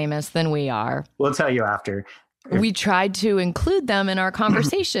more famous than we are. We'll tell you after. We tried to include them in our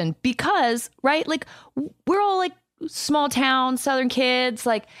conversation because, right, like we're all like small town Southern kids,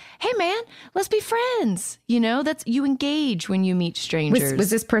 like, hey man, let's be friends. You know, that's, you engage when you meet strangers. Was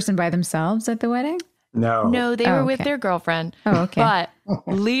this person by themselves at the wedding? No, they were with their girlfriend. Oh, okay. But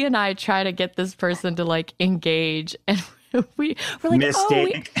Lee and I try to get this person to like engage, and we're like,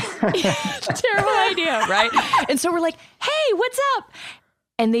 mistake. Terrible idea, right? And so we're like, hey, what's up?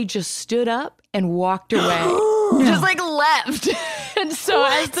 And they just stood up and walked away, just like left. And so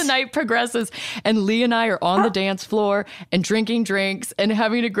as the night progresses and Lee and I are on the dance floor and drinking drinks and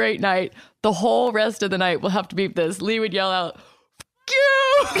having a great night, the whole rest of the night will have to be this. Lee would yell out,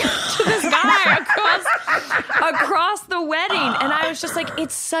 you to this guy across the wedding. And I was just like,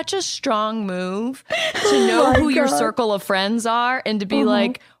 it's such a strong move to know who your circle of friends are and to be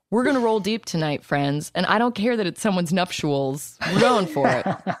like, we're going to roll deep tonight, friends. And I don't care that it's someone's nuptials. We're going for it.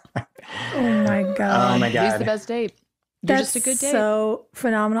 Oh my God. Oh my God. Lee's the best date. You're just a good date. So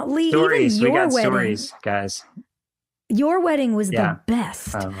phenomenal. Lee, Stories. even We your got wedding. stories, guys. Your wedding was the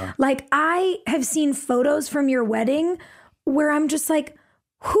best. Like, I have seen photos from your wedding where I'm just like,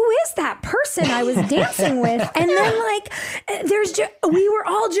 who is that person I was dancing with? And then like, we were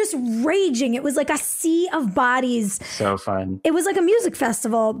all just raging. It was like a sea of bodies. So fun. It was like a music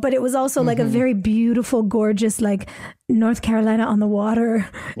festival, but it was also like a very beautiful, gorgeous, like North Carolina on the water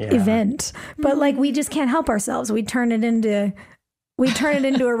event. But like, we just can't help ourselves. We turn it into a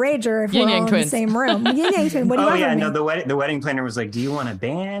rager if we're all in the same room. Yin Yang Twin. What do you want from me? No, the wedding planner was like, do you want a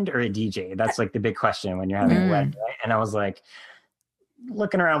band or a DJ? That's like the big question when you're having a wedding, right? And I was like,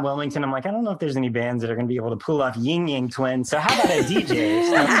 looking around Wilmington, I'm like, I don't know if there's any bands that are going to be able to pull off Yin Yang Twin. So how about a DJ?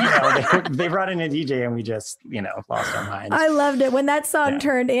 So, they brought in a DJ and we just, lost our minds. I loved it. When that song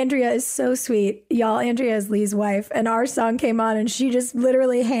turned, Andrea is so sweet. Y'all, Andrea is Lee's wife. And our song came on and she just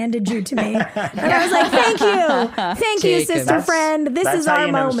literally handed you to me. And I was like, thank you. Thank you, sister friend. This is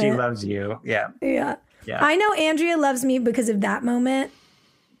our moment. She loves you. Yeah. I know Andrea loves me because of that moment.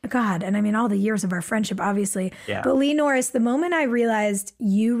 God, and I mean, all the years of our friendship, obviously. Yeah. But Lee Norris, the moment I realized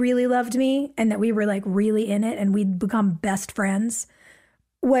you really loved me and that we were like really in it and we'd become best friends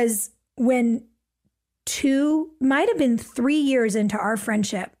was when might have been 3 years into our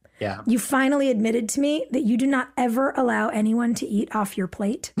friendship. Yeah. You finally admitted to me that you do not ever allow anyone to eat off your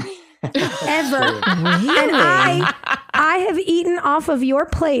plate. Ever. Really? And I have eaten off of your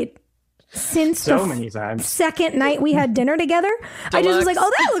plate since so many times. Second night we had dinner together. I just was like,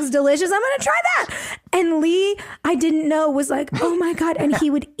 oh, that looks delicious. I'm going to try that. And Lee, I didn't know, was like, oh my God. And he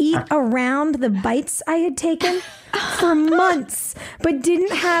would eat around the bites I had taken for months, but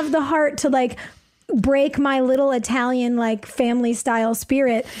didn't have the heart to like break my little Italian like family style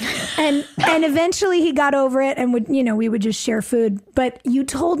spirit. And eventually he got over it and we would just share food. But you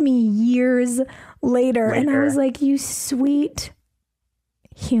told me years later. And I was like, you sweet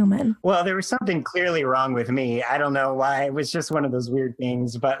human. Well, there was something clearly wrong with me. I don't know why. It was just one of those weird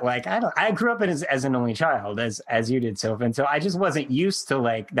things. But like, I grew up as an only child, as you did, Sophia. And so I just wasn't used to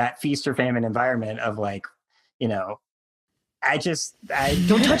like that feast or famine environment of like, I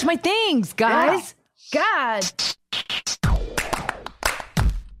don't touch my things, guys. God.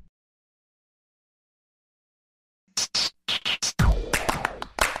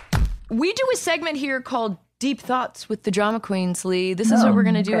 We do a segment here called Deep Thoughts with the Drama Queens, Lee. This is what we're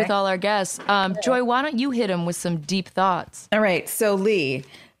going to do with all our guests. Joy, why don't you hit them with some deep thoughts? All right. So, Lee,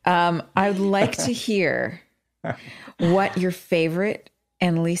 I'd like to hear what your favorite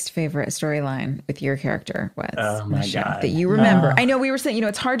and least favorite storyline with your character was. Oh, my God. That you remember. I know we were saying,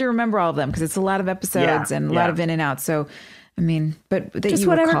 it's hard to remember all of them because it's a lot of episodes and a lot of in and out. So, I mean, but that just you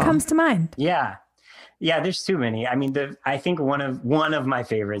whatever recall. comes to mind. Yeah. Yeah, there's too many. I mean, I think one of my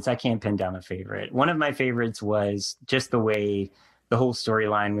favorites, I can't pin down a favorite. One of my favorites was just the way the whole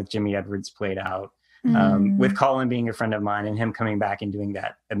storyline with Jimmy Edwards played out, with Colin being a friend of mine and him coming back and doing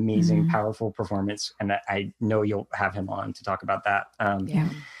that amazing, powerful performance. And I know you'll have him on to talk about that.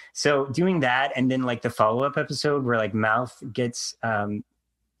 So doing that, and then like the follow-up episode where like Mouth gets,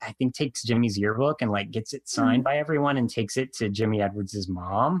 I think takes Jimmy's yearbook and like gets it signed by everyone and takes it to Jimmy Edwards'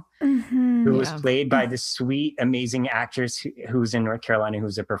 mom, who was played by this sweet, amazing actress who's in North Carolina,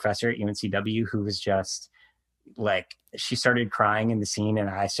 who's a professor at UNCW, who was just like she started crying in the scene and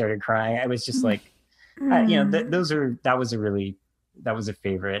I started crying. I was just like, that was a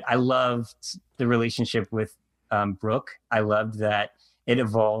favorite. I loved the relationship with Brooke. I loved that it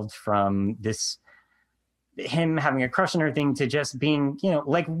evolved from him having a crush on her thing to just being,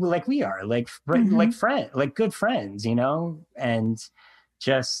 like we are, like good friends, and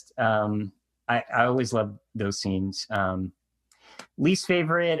just I always loved those scenes. Least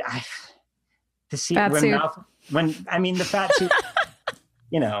favorite, the scene the fat suit.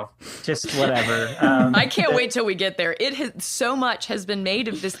 Just whatever. I can't wait till we get there. So much has been made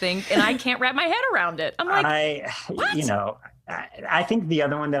of this thing, and I can't wrap my head around it. I'm like, what? I think the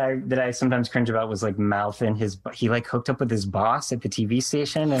other one that I sometimes cringe about was like Mouth and he like hooked up with his boss at the TV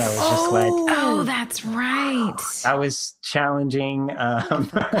station, and I was just like, oh, that's right. That was challenging.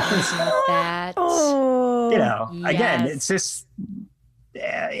 Again, it's just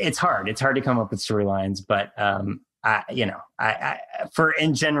it's hard. It's hard to come up with storylines, but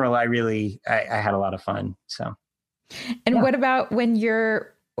in general, I had a lot of fun. So, and what about when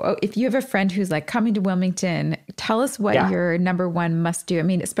if you have a friend who's like coming to Wilmington, tell us what your number one must do. I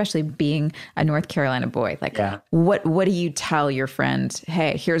mean, especially being a North Carolina boy, like what do you tell your friend?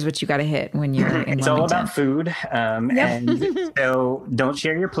 Hey, here's what you got to hit when you're in It's Wilmington. all about food. And so don't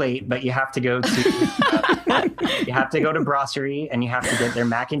share your plate, but you have to go to Brasserie and you have to get their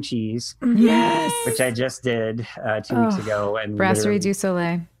mac and cheese. Yes. Which I just did 2 weeks ago. And Brasserie du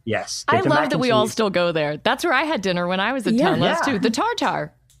Soleil. Yes. I love that we all still go there. That's where I had dinner when I was in town last too. The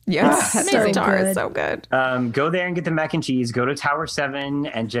tartar. Yes, tartar is so good. Go there and get the mac and cheese. Go to Tower 7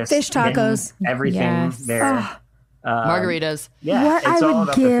 and just fish tacos. Everything there. Margaritas. Yeah, what it's I all would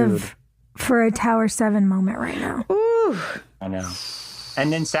about give the food. for a Tower 7 moment right now. Ooh. I know.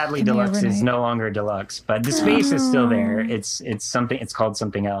 And then sadly, Deluxe is no longer Deluxe, but the space is still there. It's something. It's called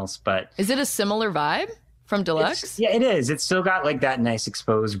something else. But is it a similar vibe from Deluxe? Yeah, it is. It's still got like that nice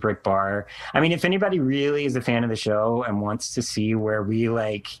exposed brick bar. I mean, if anybody really is a fan of the show and wants to see where we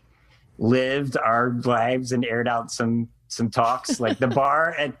like lived our lives and aired out some talks, like the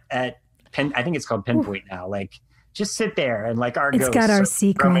bar at Penn, I think it's called Pinpoint now. Like, just sit there and like our it's ghosts got our roaming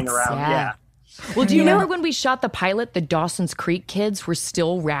secrets. around. Yeah. Well, do you remember when we shot the pilot, the Dawson's Creek kids were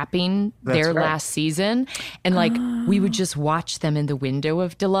still wrapping their last season? And like, we would just watch them in the window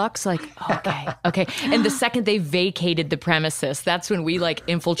of Deluxe, like, okay. And the second they vacated the premises, that's when we like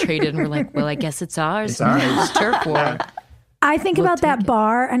infiltrated and we're like, well, I guess it's ours. It's ours. It's turf war. I think about that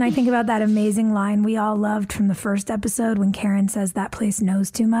bar, and I think about that amazing line we all loved from the first episode when Karen says that place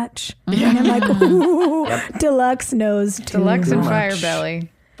knows too much. And I'm like, ooh, Deluxe knows too Deluxe much. and Firebelly.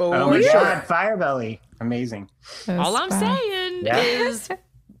 Oh my God, Firebelly. Amazing. All I'm saying is,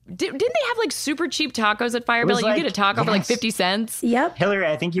 didn't they have like super cheap tacos at Firebelly? Like, you get a taco for like 50 cents. Yep. Hilarie,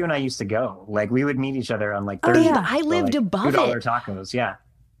 I think you and I used to go. Like, we would meet each other on like Thursday. I lived above $2 it. tacos, yeah.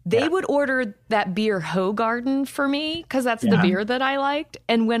 They would order that beer Hoegaarden for me because that's the beer that I liked.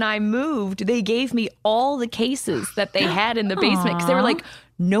 And when I moved, they gave me all the cases that they had in the basement because they were like,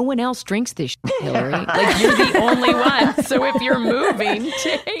 no one else drinks this shit, Hilarie. Like, you're the only one. So if you're moving,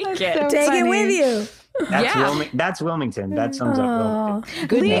 take it. Take it with you. That's Wilmington. That sums up Wilmington.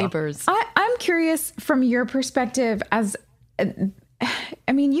 Good neighbors. I'm curious from your perspective as,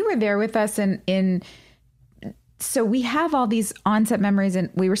 I mean, you were there with us so we have all these on-set memories, and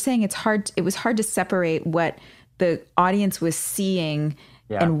we were saying it was hard to separate what the audience was seeing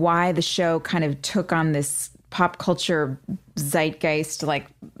and why the show kind of took on this pop culture zeitgeist, like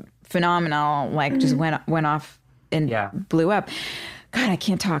phenomenal, like just went off and blew up. God, I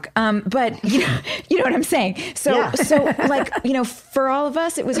can't talk. But you know what I'm saying? So like, for all of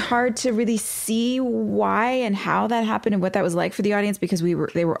us, it was hard to really see why and how that happened and what that was like for the audience, because they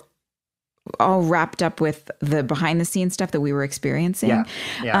were all wrapped up with the behind the scenes stuff that we were experiencing.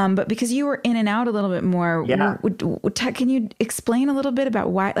 But because you were in and out a little bit more, can you explain a little bit about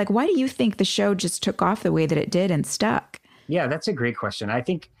why do you think the show just took off the way that it did and stuck? Yeah, that's a great question. I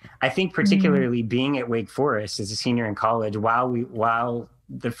think particularly being at Wake Forest as a senior in college while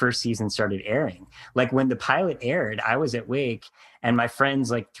the first season started airing, like when the pilot aired, I was at Wake and my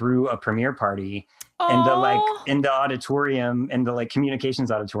friends like threw a premiere party in the auditorium, in the like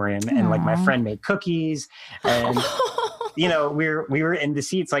communications auditorium, and like my friend made cookies, and we were in the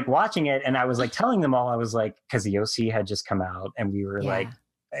seats like watching it, and I was like telling them all, I was like, because the OC had just come out, and we were like,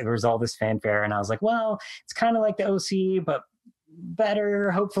 there was all this fanfare, and I was like, well, it's kind of like the OC, but better,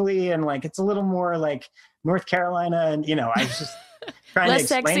 hopefully, and like it's a little more like North Carolina. And, I was just trying to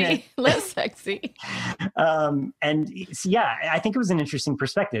explain it. Less sexy. I think it was an interesting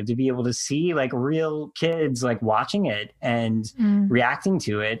perspective to be able to see like real kids like watching it and reacting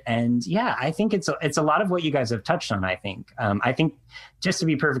to it. And I think it's a lot of what you guys have touched on. I think just to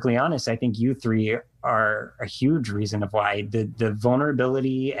be perfectly honest, I think you three are a huge reason of why the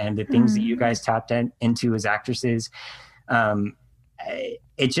vulnerability and the things that you guys tapped into as actresses,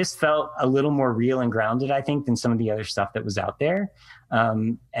 it just felt a little more real and grounded, I think, than some of the other stuff that was out there.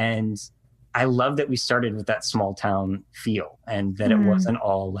 And I love that we started with that small town feel, and that it wasn't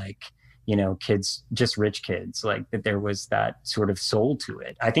all like, kids, just rich kids, like that there was that sort of soul to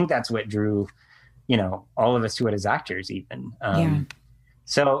it. I think that's what drew, all of us to it as actors even.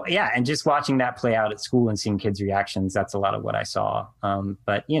 So and just watching that play out at school and seeing kids' reactions, that's a lot of what I saw.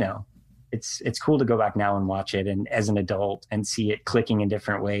 But it's cool to go back now and watch it, and as an adult, and see it clicking in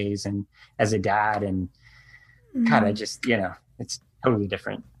different ways, and as a dad, and God, I just, it's totally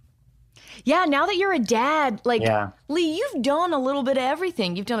different. Yeah, now that you're a dad, like, Lee, you've done a little bit of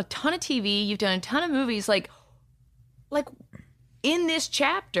everything. You've done a ton of TV, you've done a ton of movies. Like in this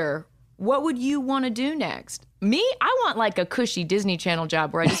chapter, what would you want to do next? Me, I want like a cushy Disney Channel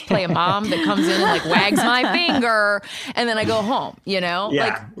job where I just play a mom that comes in and like wags my finger, and then I go home,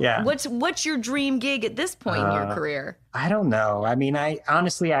 What's your dream gig at this point in your career? I don't know. I mean, I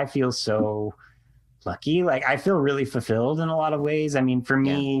feel so lucky. Like, I feel really fulfilled in a lot of ways. I mean, for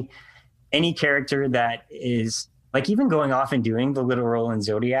me, any character that is like, even going off and doing the little role in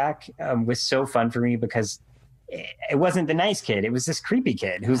Zodiac was so fun for me, because it wasn't the nice kid. It was this creepy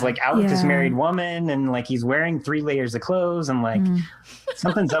kid who's like out with this married woman, and like he's wearing 3 layers of clothes, and like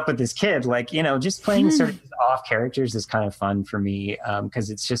something's up with this kid. Like, just playing sort of off characters is kind of fun for me, because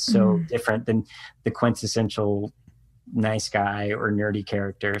it's just so different than the quintessential nice guy or nerdy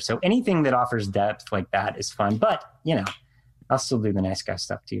character. So anything that offers depth like that is fun. But, I'll still do the nice guy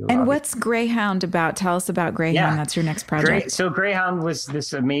stuff too. And what's Greyhound about? Tell us about Greyhound. That's your next project. So Greyhound was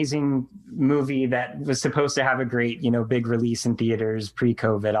this amazing movie that was supposed to have a great, big release in theaters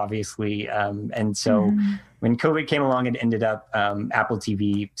pre-COVID, obviously. And so when COVID came along, it ended up, Apple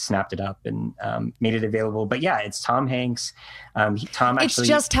TV snapped it up and made it available. But it's Tom Hanks. It's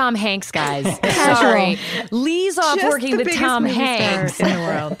just Tom Hanks, guys. Sorry. Lee's off just working with Tom Hanks in the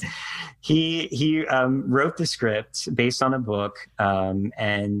world. He wrote the script based on a book,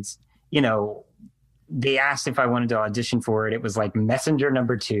 and they asked if I wanted to audition for it. It was like Messenger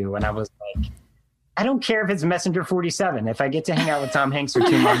number 2, and I was like, I don't care if it's Messenger 47. If I get to hang out with Tom Hanks for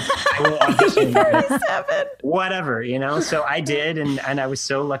 2 months, I will audition. 47. Whatever, So I did, and I was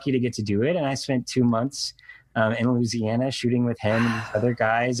so lucky to get to do it. And I spent 2 months in Louisiana shooting with him and other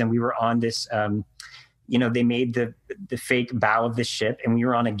guys, and we were on this. They made the fake bow of the ship, and we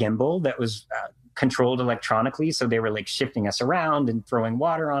were on a gimbal that was controlled electronically. So they were like shifting us around and throwing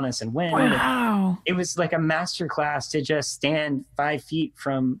water on us and wind. Wow. It was like a masterclass to just stand 5 feet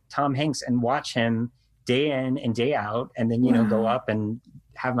from Tom Hanks and watch him day in and day out. And then, go up and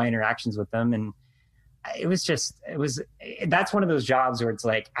have my interactions with them. And that's one of those jobs where it's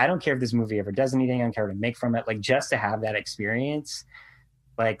like, I don't care if this movie ever does anything. I don't care what to make from it. Like, just to have that experience,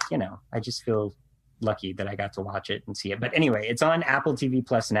 like, I just feel lucky that I got to watch it and see it. But anyway, it's on Apple TV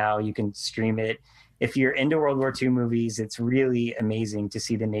Plus now. You can stream it. If you're into World War II movies, it's really amazing to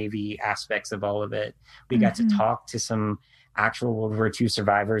see the Navy aspects of all of it. We got to talk to some actual World War II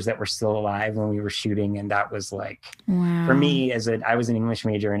survivors that were still alive when we were shooting. And that was like, for me, I was an English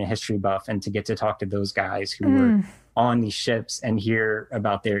major and a history buff, and to get to talk to those guys who were on these ships and hear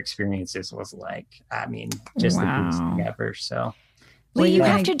about their experiences was like, just the coolest thing ever. So Lee, you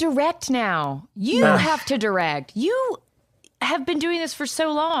have to direct now. You have to direct. You have been doing this for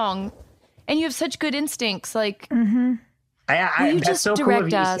so long, and you have such good instincts. Like, you that's just so direct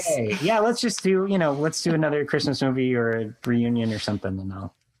cool us. Say. Yeah, let's just do, let's do another Christmas movie or a reunion or something, and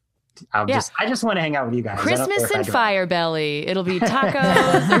I just want to hang out with you guys. Christmas in Firebelly. It'll be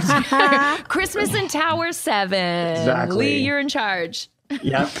tacos. Christmas in Tower 7. Exactly. Lee, you're in charge.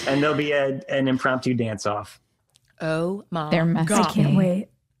 Yep, and there'll be an impromptu dance off. Oh my God. I can't wait.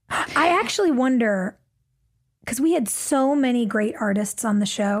 I actually wonder, because we had so many great artists on the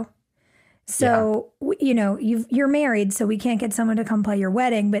show. So, you're married, so we can't get someone to come play your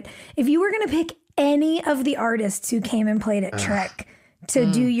wedding. But if you were going to pick any of the artists who came and played at Trek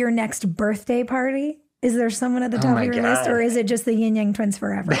to do your next birthday party, is there someone at the top of your list, or is it just the Yin Yang Twins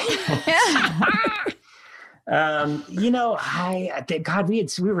forever? God, we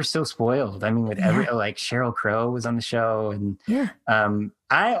were so spoiled. I mean, with like Sheryl Crow was on the show, and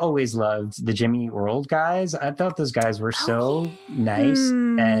I always loved the Jimmy Eat World guys. I thought those guys were so nice,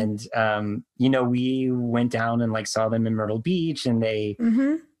 and we went down and like saw them in Myrtle Beach, and they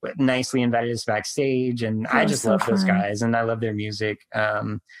nicely invited us backstage, and I just love those guys, and I love their music.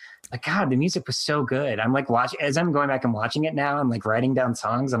 Like, God, the music was so good. I'm like as I'm going back and watching it now, I'm like writing down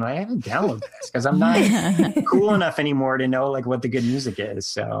songs. I'm like, I haven't downloaded this because I'm not cool enough anymore to know like what the good music is.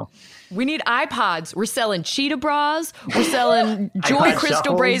 So we need iPods. We're selling cheetah bras. We're selling Joy crystal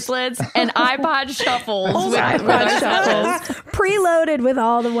shuffles. Bracelets and iPod shuffles. Preloaded with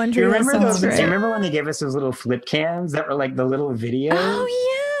all the One Tree Hill songs. Do you remember when they gave us those little flip cams that were like the little videos? Oh,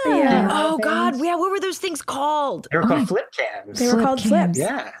 yeah. Oh, God. Yeah. What were those things called? They were called flip cams. They were called flips.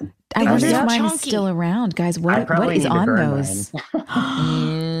 Yeah. I wonder if mine chunky. is still around, guys. What is on those? All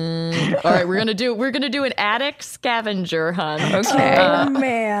right, we're gonna do an attic scavenger hunt. Okay. Oh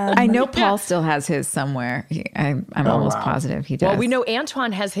man, I know Paul still has his somewhere. I'm almost positive he does. Well, we know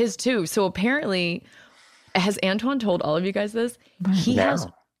Antoine has his too. So apparently, has Antoine told all of you guys this? He has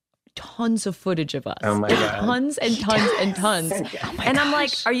tons of footage of us. Oh my God. Tons and tons and tons. And I'm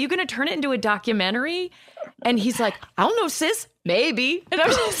like, are you gonna turn it into a documentary? And he's like, I don't know, sis. Maybe. And I'm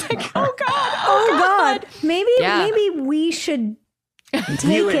just like, oh God. Maybe we should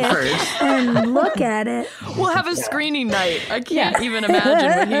take it first and look at it. We'll have a screening night. I can't even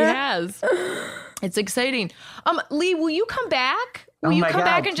imagine what he has. It's exciting. Lee, will you come back? Will you come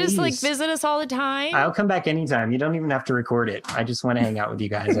back and just like visit us all the time? I'll come back anytime. You don't even have to record it. I just want to hang out with you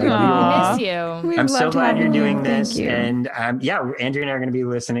guys. I love you all. Miss you. I'm so glad you're doing this. And Andrea and I are going to be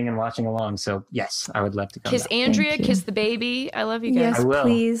listening and watching along. So yes, I would love to come Kiss back. Andrea, kiss the baby. I love you guys. Yes, I will.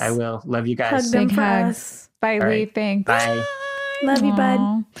 please. I will. Love you guys. Hug them Big for hug. us. Bye, All Lee. right. Thanks. Bye. Love you,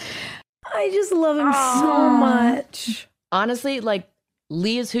 bud. I just love him so much. Honestly, like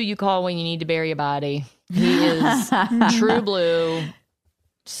Lee is who you call when you need to bury a body. He is true blue.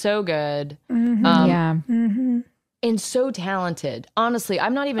 So good. And so talented. Honestly,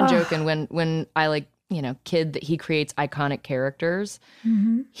 I'm not even joking when I kid that he creates iconic characters.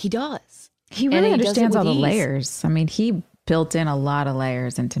 He does. He really And understands all the does it with ease. layers. I mean, he built in a lot of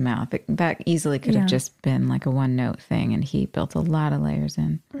layers into Mouth. That easily could have just been like a one note thing, and he built a lot of layers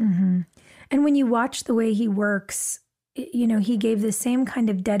in. And when you watch the way he works, he gave the same kind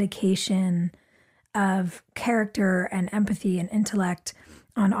of dedication of character and empathy and intellect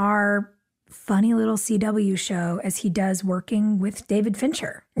on our funny little CW show as he does working with David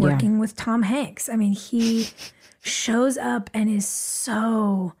Fincher, working with Tom Hanks. I mean, he shows up and is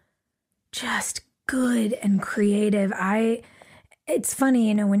so just good and creative. It's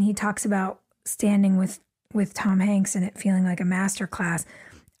funny, when he talks about standing with Tom Hanks and it feeling like a masterclass.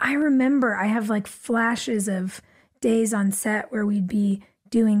 I remember I have like flashes of days on set where we'd be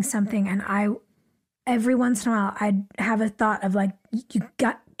doing something and every once in a while I'd have a thought of like,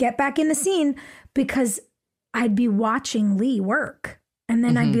 get back in the scene, because I'd be watching Lee work. And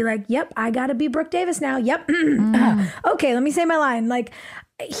then I'd be like, yep, I got to be Brooke Davis now. Yep. Okay, let me say my line. Like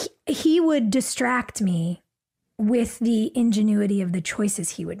he would distract me with the ingenuity of the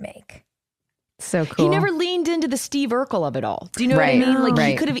choices he would make. So cool. He never leaned into the Steve Urkel of it all. Do you know what I mean? Like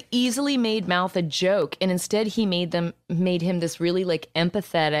he could have easily made Mouth a joke, and instead he made him this really like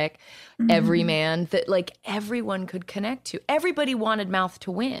empathetic everyman that like everyone could connect to. Everybody wanted Mouth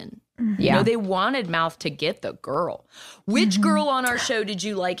to win. They wanted Mouth to get the girl. Which girl on our show did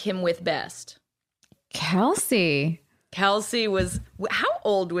you like him with best? Kelsey. Kelsey was, how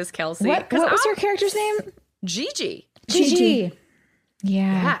old was Kelsey? What was her character's name? Gigi.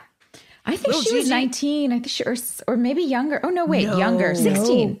 Yeah. I think she was 19. I think she, or maybe younger. Oh, no, wait, younger.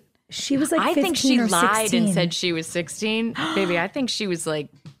 16. No. She was like 15 I think she or lied 16. and said she was 16. Baby, I think she was like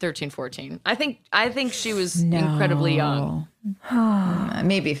 13, 14. I think she was incredibly young.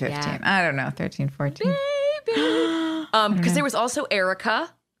 Maybe 15. Yeah. I don't know. 13, 14. Because there was also Erica,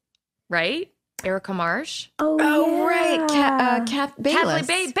 right? Erica Marsh. Oh right. Kath Bayless.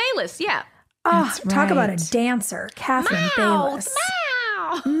 Kathleen Bayless, yeah. Oh, talk about a dancer. Catherine Bayless.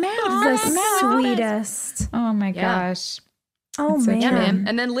 The sweetest. Oh my gosh. Oh so man. Yeah, man.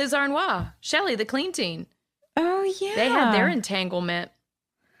 And then Liz Arnois, Shelley, the clean teen. Oh yeah. They had their entanglement.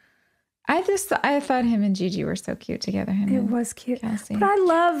 I thought him and Gigi were so cute together. It was cute. Cassie. But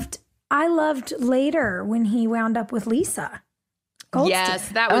I loved later when he wound up with Lisa Goldstein. Yes,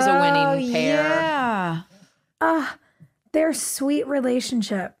 that was a winning pair. Yeah. Their sweet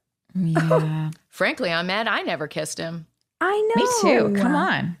relationship. Yeah. Frankly, I'm mad I never kissed him. I know. Me too. Come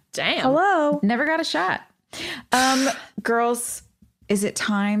on. Damn. Hello. Never got a shot. Girls, is it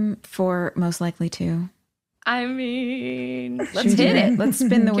time for Most Likely To? I mean, let's Should we hit do it. Let's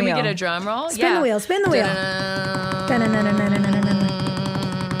spin the wheel. Can we get a drum roll? Spin the wheel. Spin the wheel.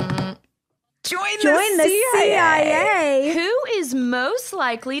 Join the CIA. Who is most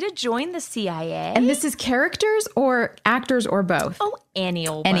likely to join the CIA? And this is characters or actors or both? Oh, any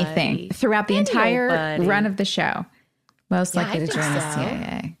old anything buddy. throughout the Any entire old buddy. run of the show. Most Yeah, likely I to think join the so.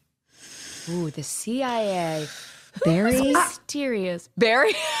 CIA. Ooh, the CIA. Very Mysterious.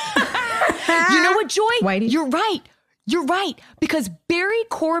 Barry. You know what, Joy? Whitey? You're right. You're right. Because Barry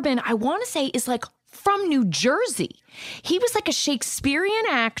Corbin, I want to say, is like from New Jersey. He was like a Shakespearean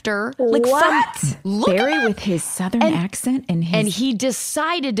actor. Like What? Barry with his southern accent and his And he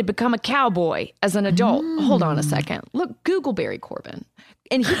decided to become a cowboy as an adult. Hold on a second. Look, Google Barry Corbin.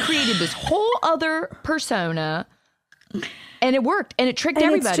 And he created this whole other persona. And it worked. And it tricked And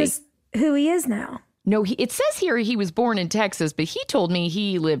everybody. it's just who he is now. No, it says here he was born in Texas, but he told me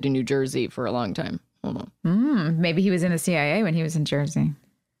he lived in New Jersey for a long time. Hold on. maybe he was in the CIA when he was in Jersey.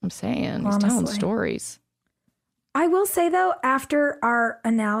 I'm saying, he's telling Honestly. stories. I will say, though, after our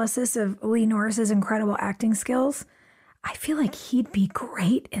analysis of Lee Norris's incredible acting skills, I feel like he'd be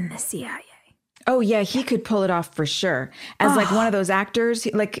great in the CIA. Oh, yeah, he could pull it off for sure. As like one of those actors,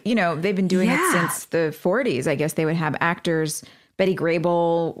 like, you know, they've been doing it since the 40s. I guess they would have actors. Betty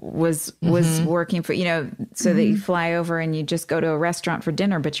Grable was working for, you know, so that you fly over and you just go to a restaurant for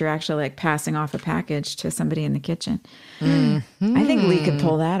dinner, but you're actually like passing off a package to somebody in the kitchen. I think Lee could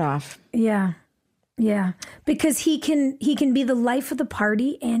pull that off. Yeah. Yeah. Because he can be the life of the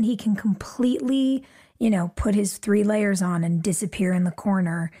party, and he can completely, you know, put his 3 layers on and disappear in the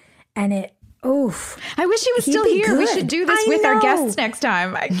corner. And it, oof. I wish he was He'd still be here. We good. should do this I with our know. guests next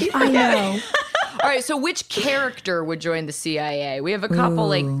time. I keep I know. All right, so which character would join the CIA? We have a couple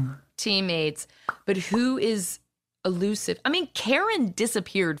like teammates, but who is elusive? I mean, Karen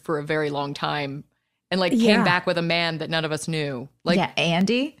disappeared for a very long time and like came back with a man that none of us knew. Like yeah,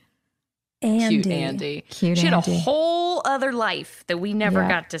 Andy. cute Andy. Cute she had Andy. a whole other life that we never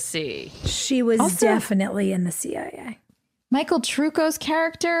got to see. She was definitely in the CIA. Michael Trucco's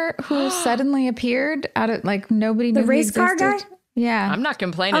character who suddenly appeared out of like nobody knew The race he car guy? existed. Yeah. I'm not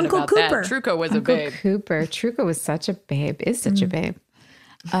complaining Uncle about Cooper. that. Trucco was Uncle a babe. Cooper. Trucco was such a babe. Is such a babe.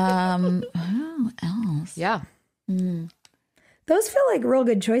 Who else? Yeah. Those feel like real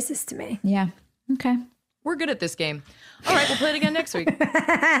good choices to me. Yeah. Okay. We're good at this game. All right, we'll play it again next week.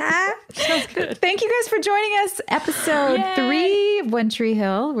 Thank you guys for joining us. Episode 3 of One Tree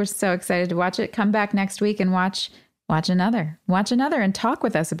Hill. We're so excited to watch it. Come back next week and watch another and talk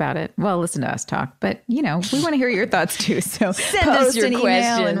with us about it. Well, listen to us talk, but you know, we want to hear your thoughts too. So Send post us your an email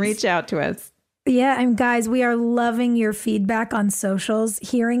questions. and reach out to us. Yeah, and guys, we are loving your feedback on socials,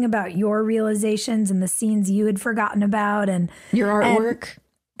 hearing about your realizations and the scenes you had forgotten about, and Your artwork.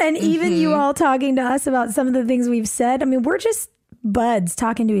 and even you all talking to us about some of the things we've said. I mean, we're just buds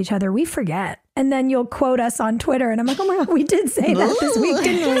talking to each other. We forget. And then you'll quote us on Twitter. And I'm like, oh my God, we did say that this week,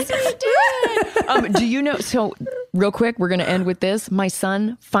 didn't we? Do you know? So, real quick, we're going to end with this. My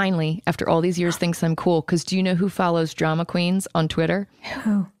son finally, after all these years, thinks I'm cool. Because do you know who follows drama queens on Twitter?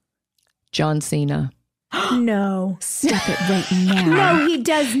 Who? John Cena. No. Stop it right now. No, he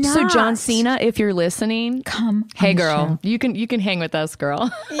does not. So, John Cena, if you're listening, Come. hey, on the girl, show. you can hang with us, girl.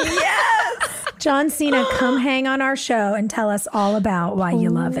 John Cena, come hang on our show and tell us all about why you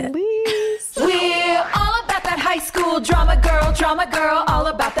love it. We're all about that high school drama girl, all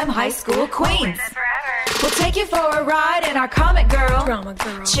about them high school queens. We'll take you for a ride in our comic girl,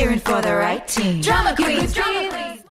 cheering for the right team. Drama queens, drama queens.